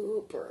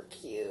 Super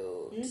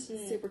cute.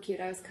 Super cute.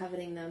 I was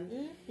coveting them.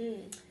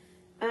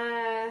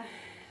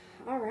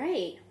 All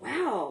right.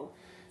 Wow.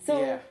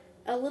 So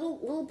a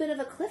little bit of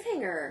a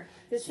cliffhanger.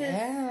 This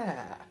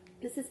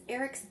is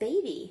Eric's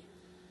baby.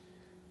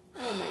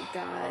 Oh my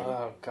god.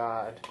 Oh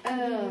god.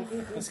 Oh.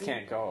 This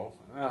can't go.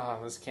 Oh,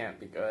 this can't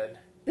be good.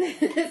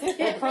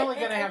 We're probably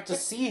going to have to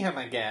see him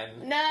again.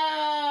 No.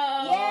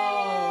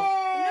 Oh.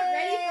 We're not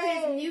ready for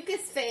his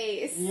mucus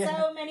face. Yeah.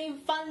 So many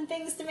fun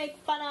things to make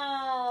fun of.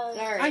 All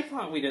right. I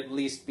thought we'd at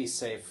least be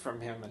safe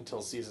from him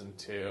until season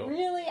 2.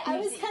 Really? I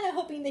was kind of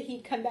hoping that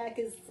he'd come back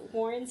as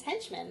Warren's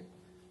henchman.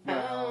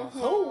 Oh,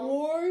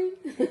 Warren!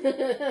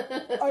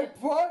 I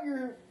brought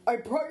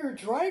your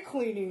dry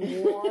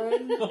cleaning,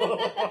 Warren.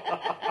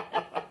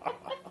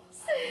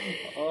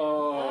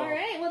 All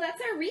right. Well,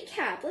 that's our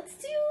recap. Let's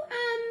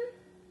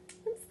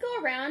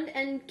go around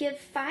and give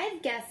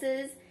 5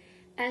 guesses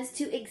as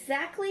to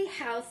exactly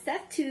how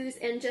Seth Two's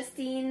and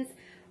Justine's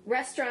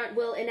restaurant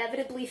will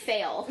inevitably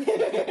fail.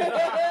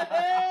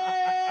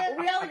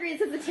 We all agree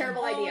this is a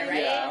terrible idea,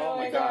 right? Yeah, oh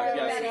my god,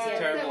 yes, Bad it's a idea.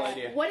 terrible So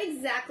idea. What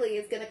exactly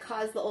is going to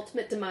cause the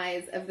ultimate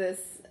demise of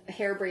this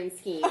harebrained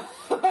scheme?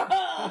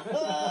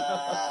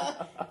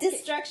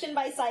 Destruction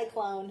by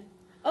cyclone.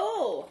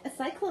 Oh, a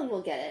cyclone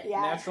will get it.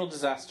 Yeah. Natural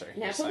disaster.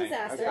 you're Natural saying.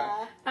 disaster.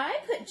 Okay. I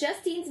put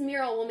Justine's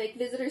mural will make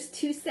visitors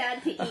too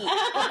sad to eat.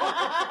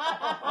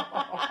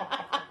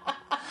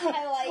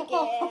 I like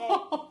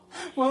it.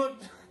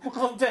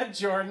 Will Dead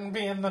Jordan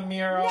be in the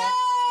mural? No,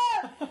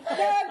 I've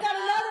got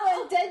another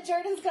one. Dead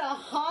Jordan's gonna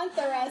haunt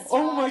the restaurant.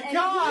 Oh my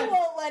God. And he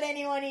won't let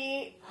anyone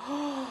eat.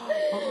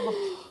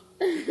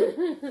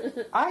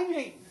 I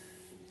think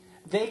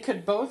they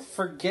could both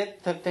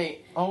forget that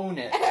they own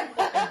it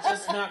and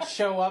just not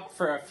show up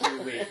for a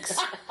few weeks.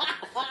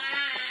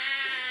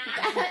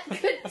 That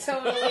could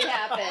totally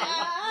happen.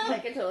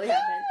 That could totally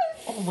happen.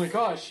 Oh my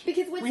gosh.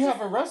 Because what's we have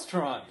a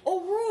restaurant.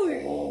 Oh,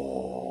 right.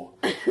 Oh,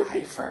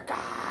 I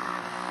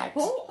forgot.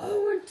 Oh, I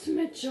went to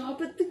my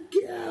job at the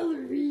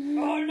gallery.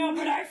 Oh no,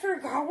 but I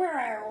forgot where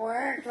I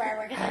worked. Where I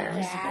worked at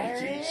the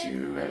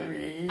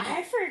gallery.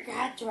 I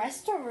forgot the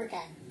restaurant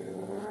got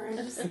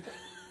burned.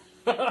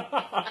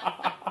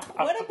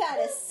 What about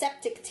a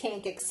septic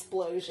tank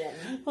explosion?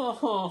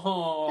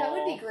 Oh. That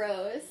would be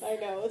gross. I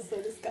know, it's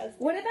so disgusting.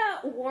 What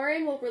about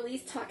Warren will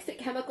release toxic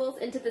chemicals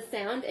into the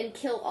sound and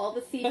kill all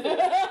the seafood?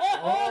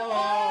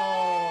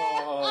 Oh.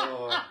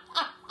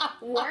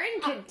 Warren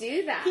could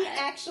do that. He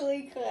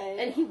actually could.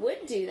 And he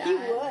would do that. He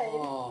would.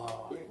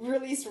 Oh.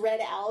 Release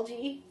red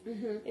algae,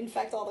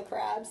 infect all the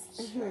crabs.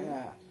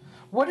 Yeah.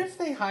 What if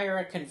they hire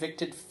a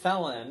convicted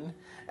felon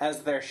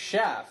as their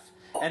chef,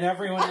 and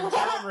everyone in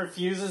town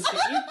refuses to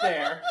eat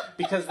there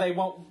because they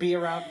won't be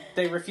around?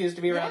 They refuse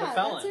to be around a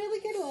felon. That's a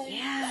really good one.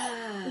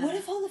 Yeah. What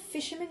if all the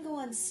fishermen go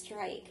on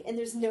strike and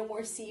there's no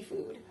more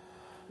seafood?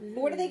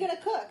 What are they gonna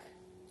cook?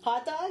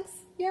 Hot dogs?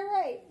 Yeah,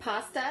 right.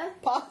 Pasta?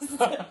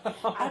 Pasta.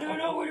 I don't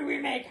know, what do we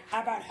make?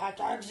 How about hot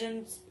dogs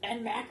and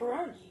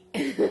macaroni?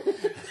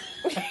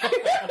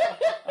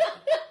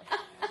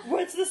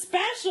 What's the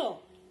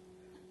special?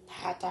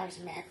 Hot dogs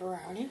and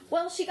macaroni.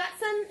 Well, she got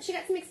some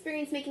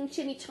experience making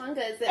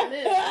chimichangas that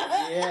move.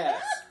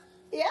 Yes.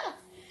 Yeah.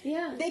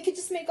 Yeah. They could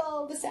just make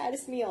all the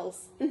saddest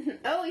meals.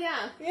 Oh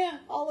yeah. Yeah,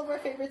 all of our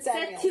favorite sad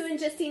Seth meals. 2 and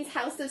Justine's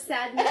House of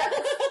Sad Meals.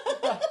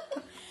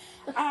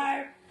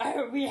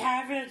 We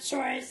have a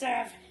choice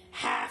of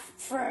half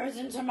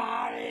frozen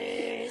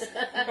tomatoes.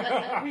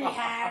 We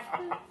have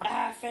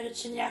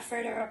fettuccine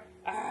alfredo,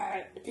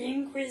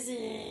 thin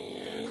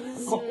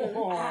cuisines,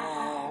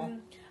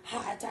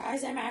 hot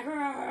dogs and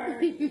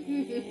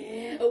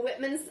macaroni. A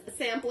Whitman's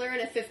sampler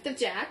and a fifth of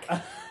Jack.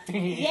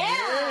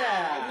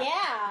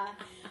 Yeah.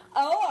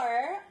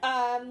 Or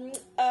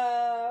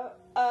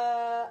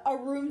a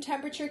room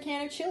temperature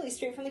can of chili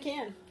straight from the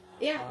can.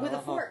 Yeah, with a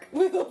fork.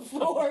 With a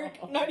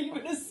fork, not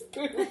even a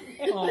spoon.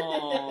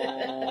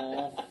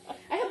 Oh.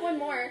 I have one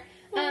more.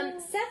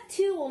 Seth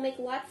 2 will make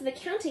lots of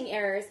accounting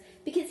errors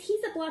because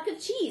he's a block of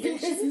cheese and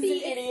shouldn't be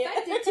He's an idiot.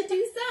 expected to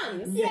do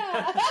sums.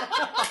 Yeah.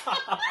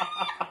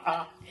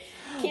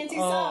 Can't do sums.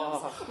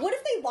 Oh. What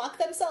if they lock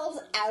themselves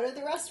out of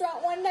the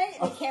restaurant one night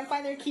and they can't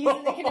find their keys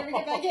and they can never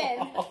get back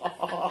in?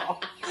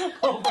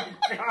 Oh my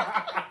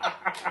god.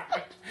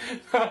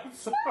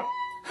 That's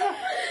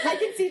I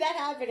can see that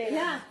happening.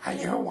 Yeah. I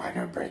don't want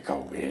to break a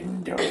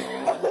window.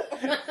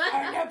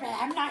 Oh no, but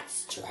I'm not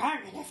strong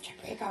enough to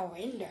break a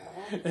window.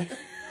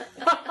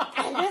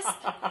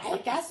 I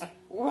guess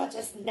we'll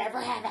just never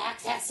have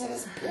access to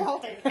this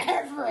building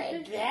ever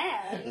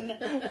again.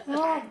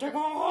 Time to go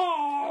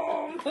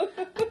home.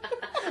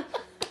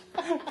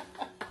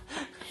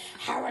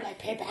 How would I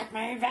pay back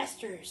my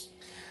investors?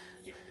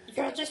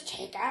 You'll just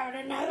take out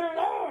another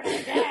loan,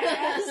 I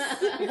guess.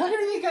 What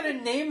are they gonna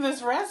name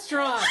this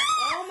restaurant?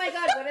 Oh my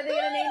god, what are they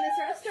going to name this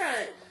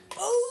restaurant?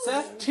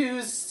 Seth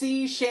 2's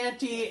Sea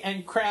Shanty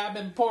and Crab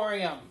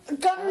Emporium.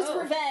 Gunner's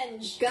Oh.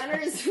 Revenge.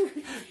 Gunner's.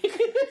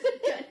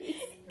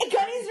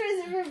 Gunner's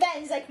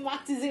Revenge, like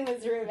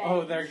Moctezuma's Revenge.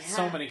 Oh, there's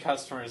so many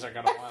customers are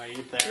gonna want to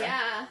eat there.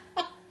 Yeah.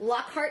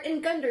 Lockhart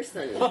and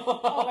Gunderson.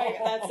 Oh my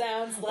god, that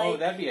sounds like... Oh,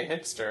 that'd be a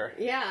hipster.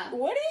 Yeah.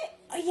 Would it?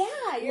 Oh,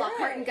 yeah, you're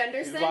Lockhart right. and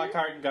Gunderson.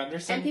 Lockhart and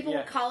Gunderson. And people yeah.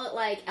 would call it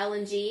like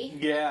L&G.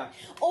 Yeah.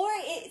 Or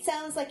it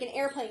sounds like an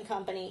airplane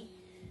company.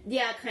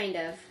 Yeah, kind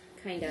of.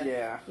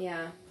 Yeah.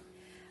 Yeah.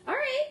 All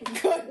right.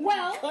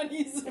 Well...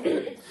 Gunny's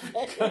Revenge.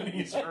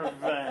 Gunny's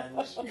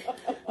Revenge.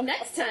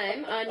 Next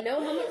time on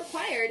No Helmet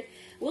Required,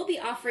 we'll be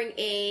offering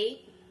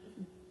a...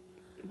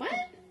 What?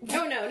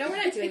 Oh, no, we're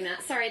not doing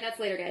that. Sorry, that's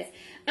later, guys.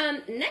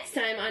 Next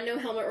time on No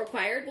Helmet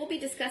Required, we'll be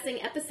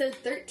discussing episode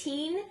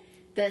 13,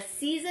 the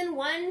season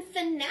 1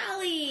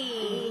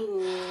 finale.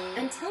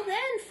 Until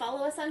then,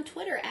 follow us on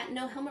Twitter at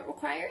No Helmet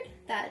Required.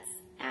 That's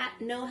at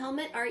No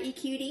Helmet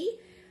REQD.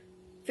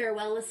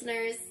 Farewell,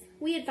 listeners.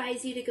 We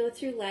advise you to go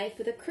through life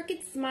with a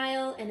crooked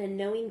smile and a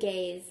knowing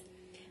gaze.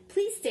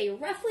 Please stay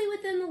roughly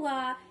within the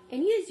law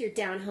and use your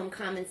down-home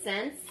common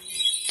sense.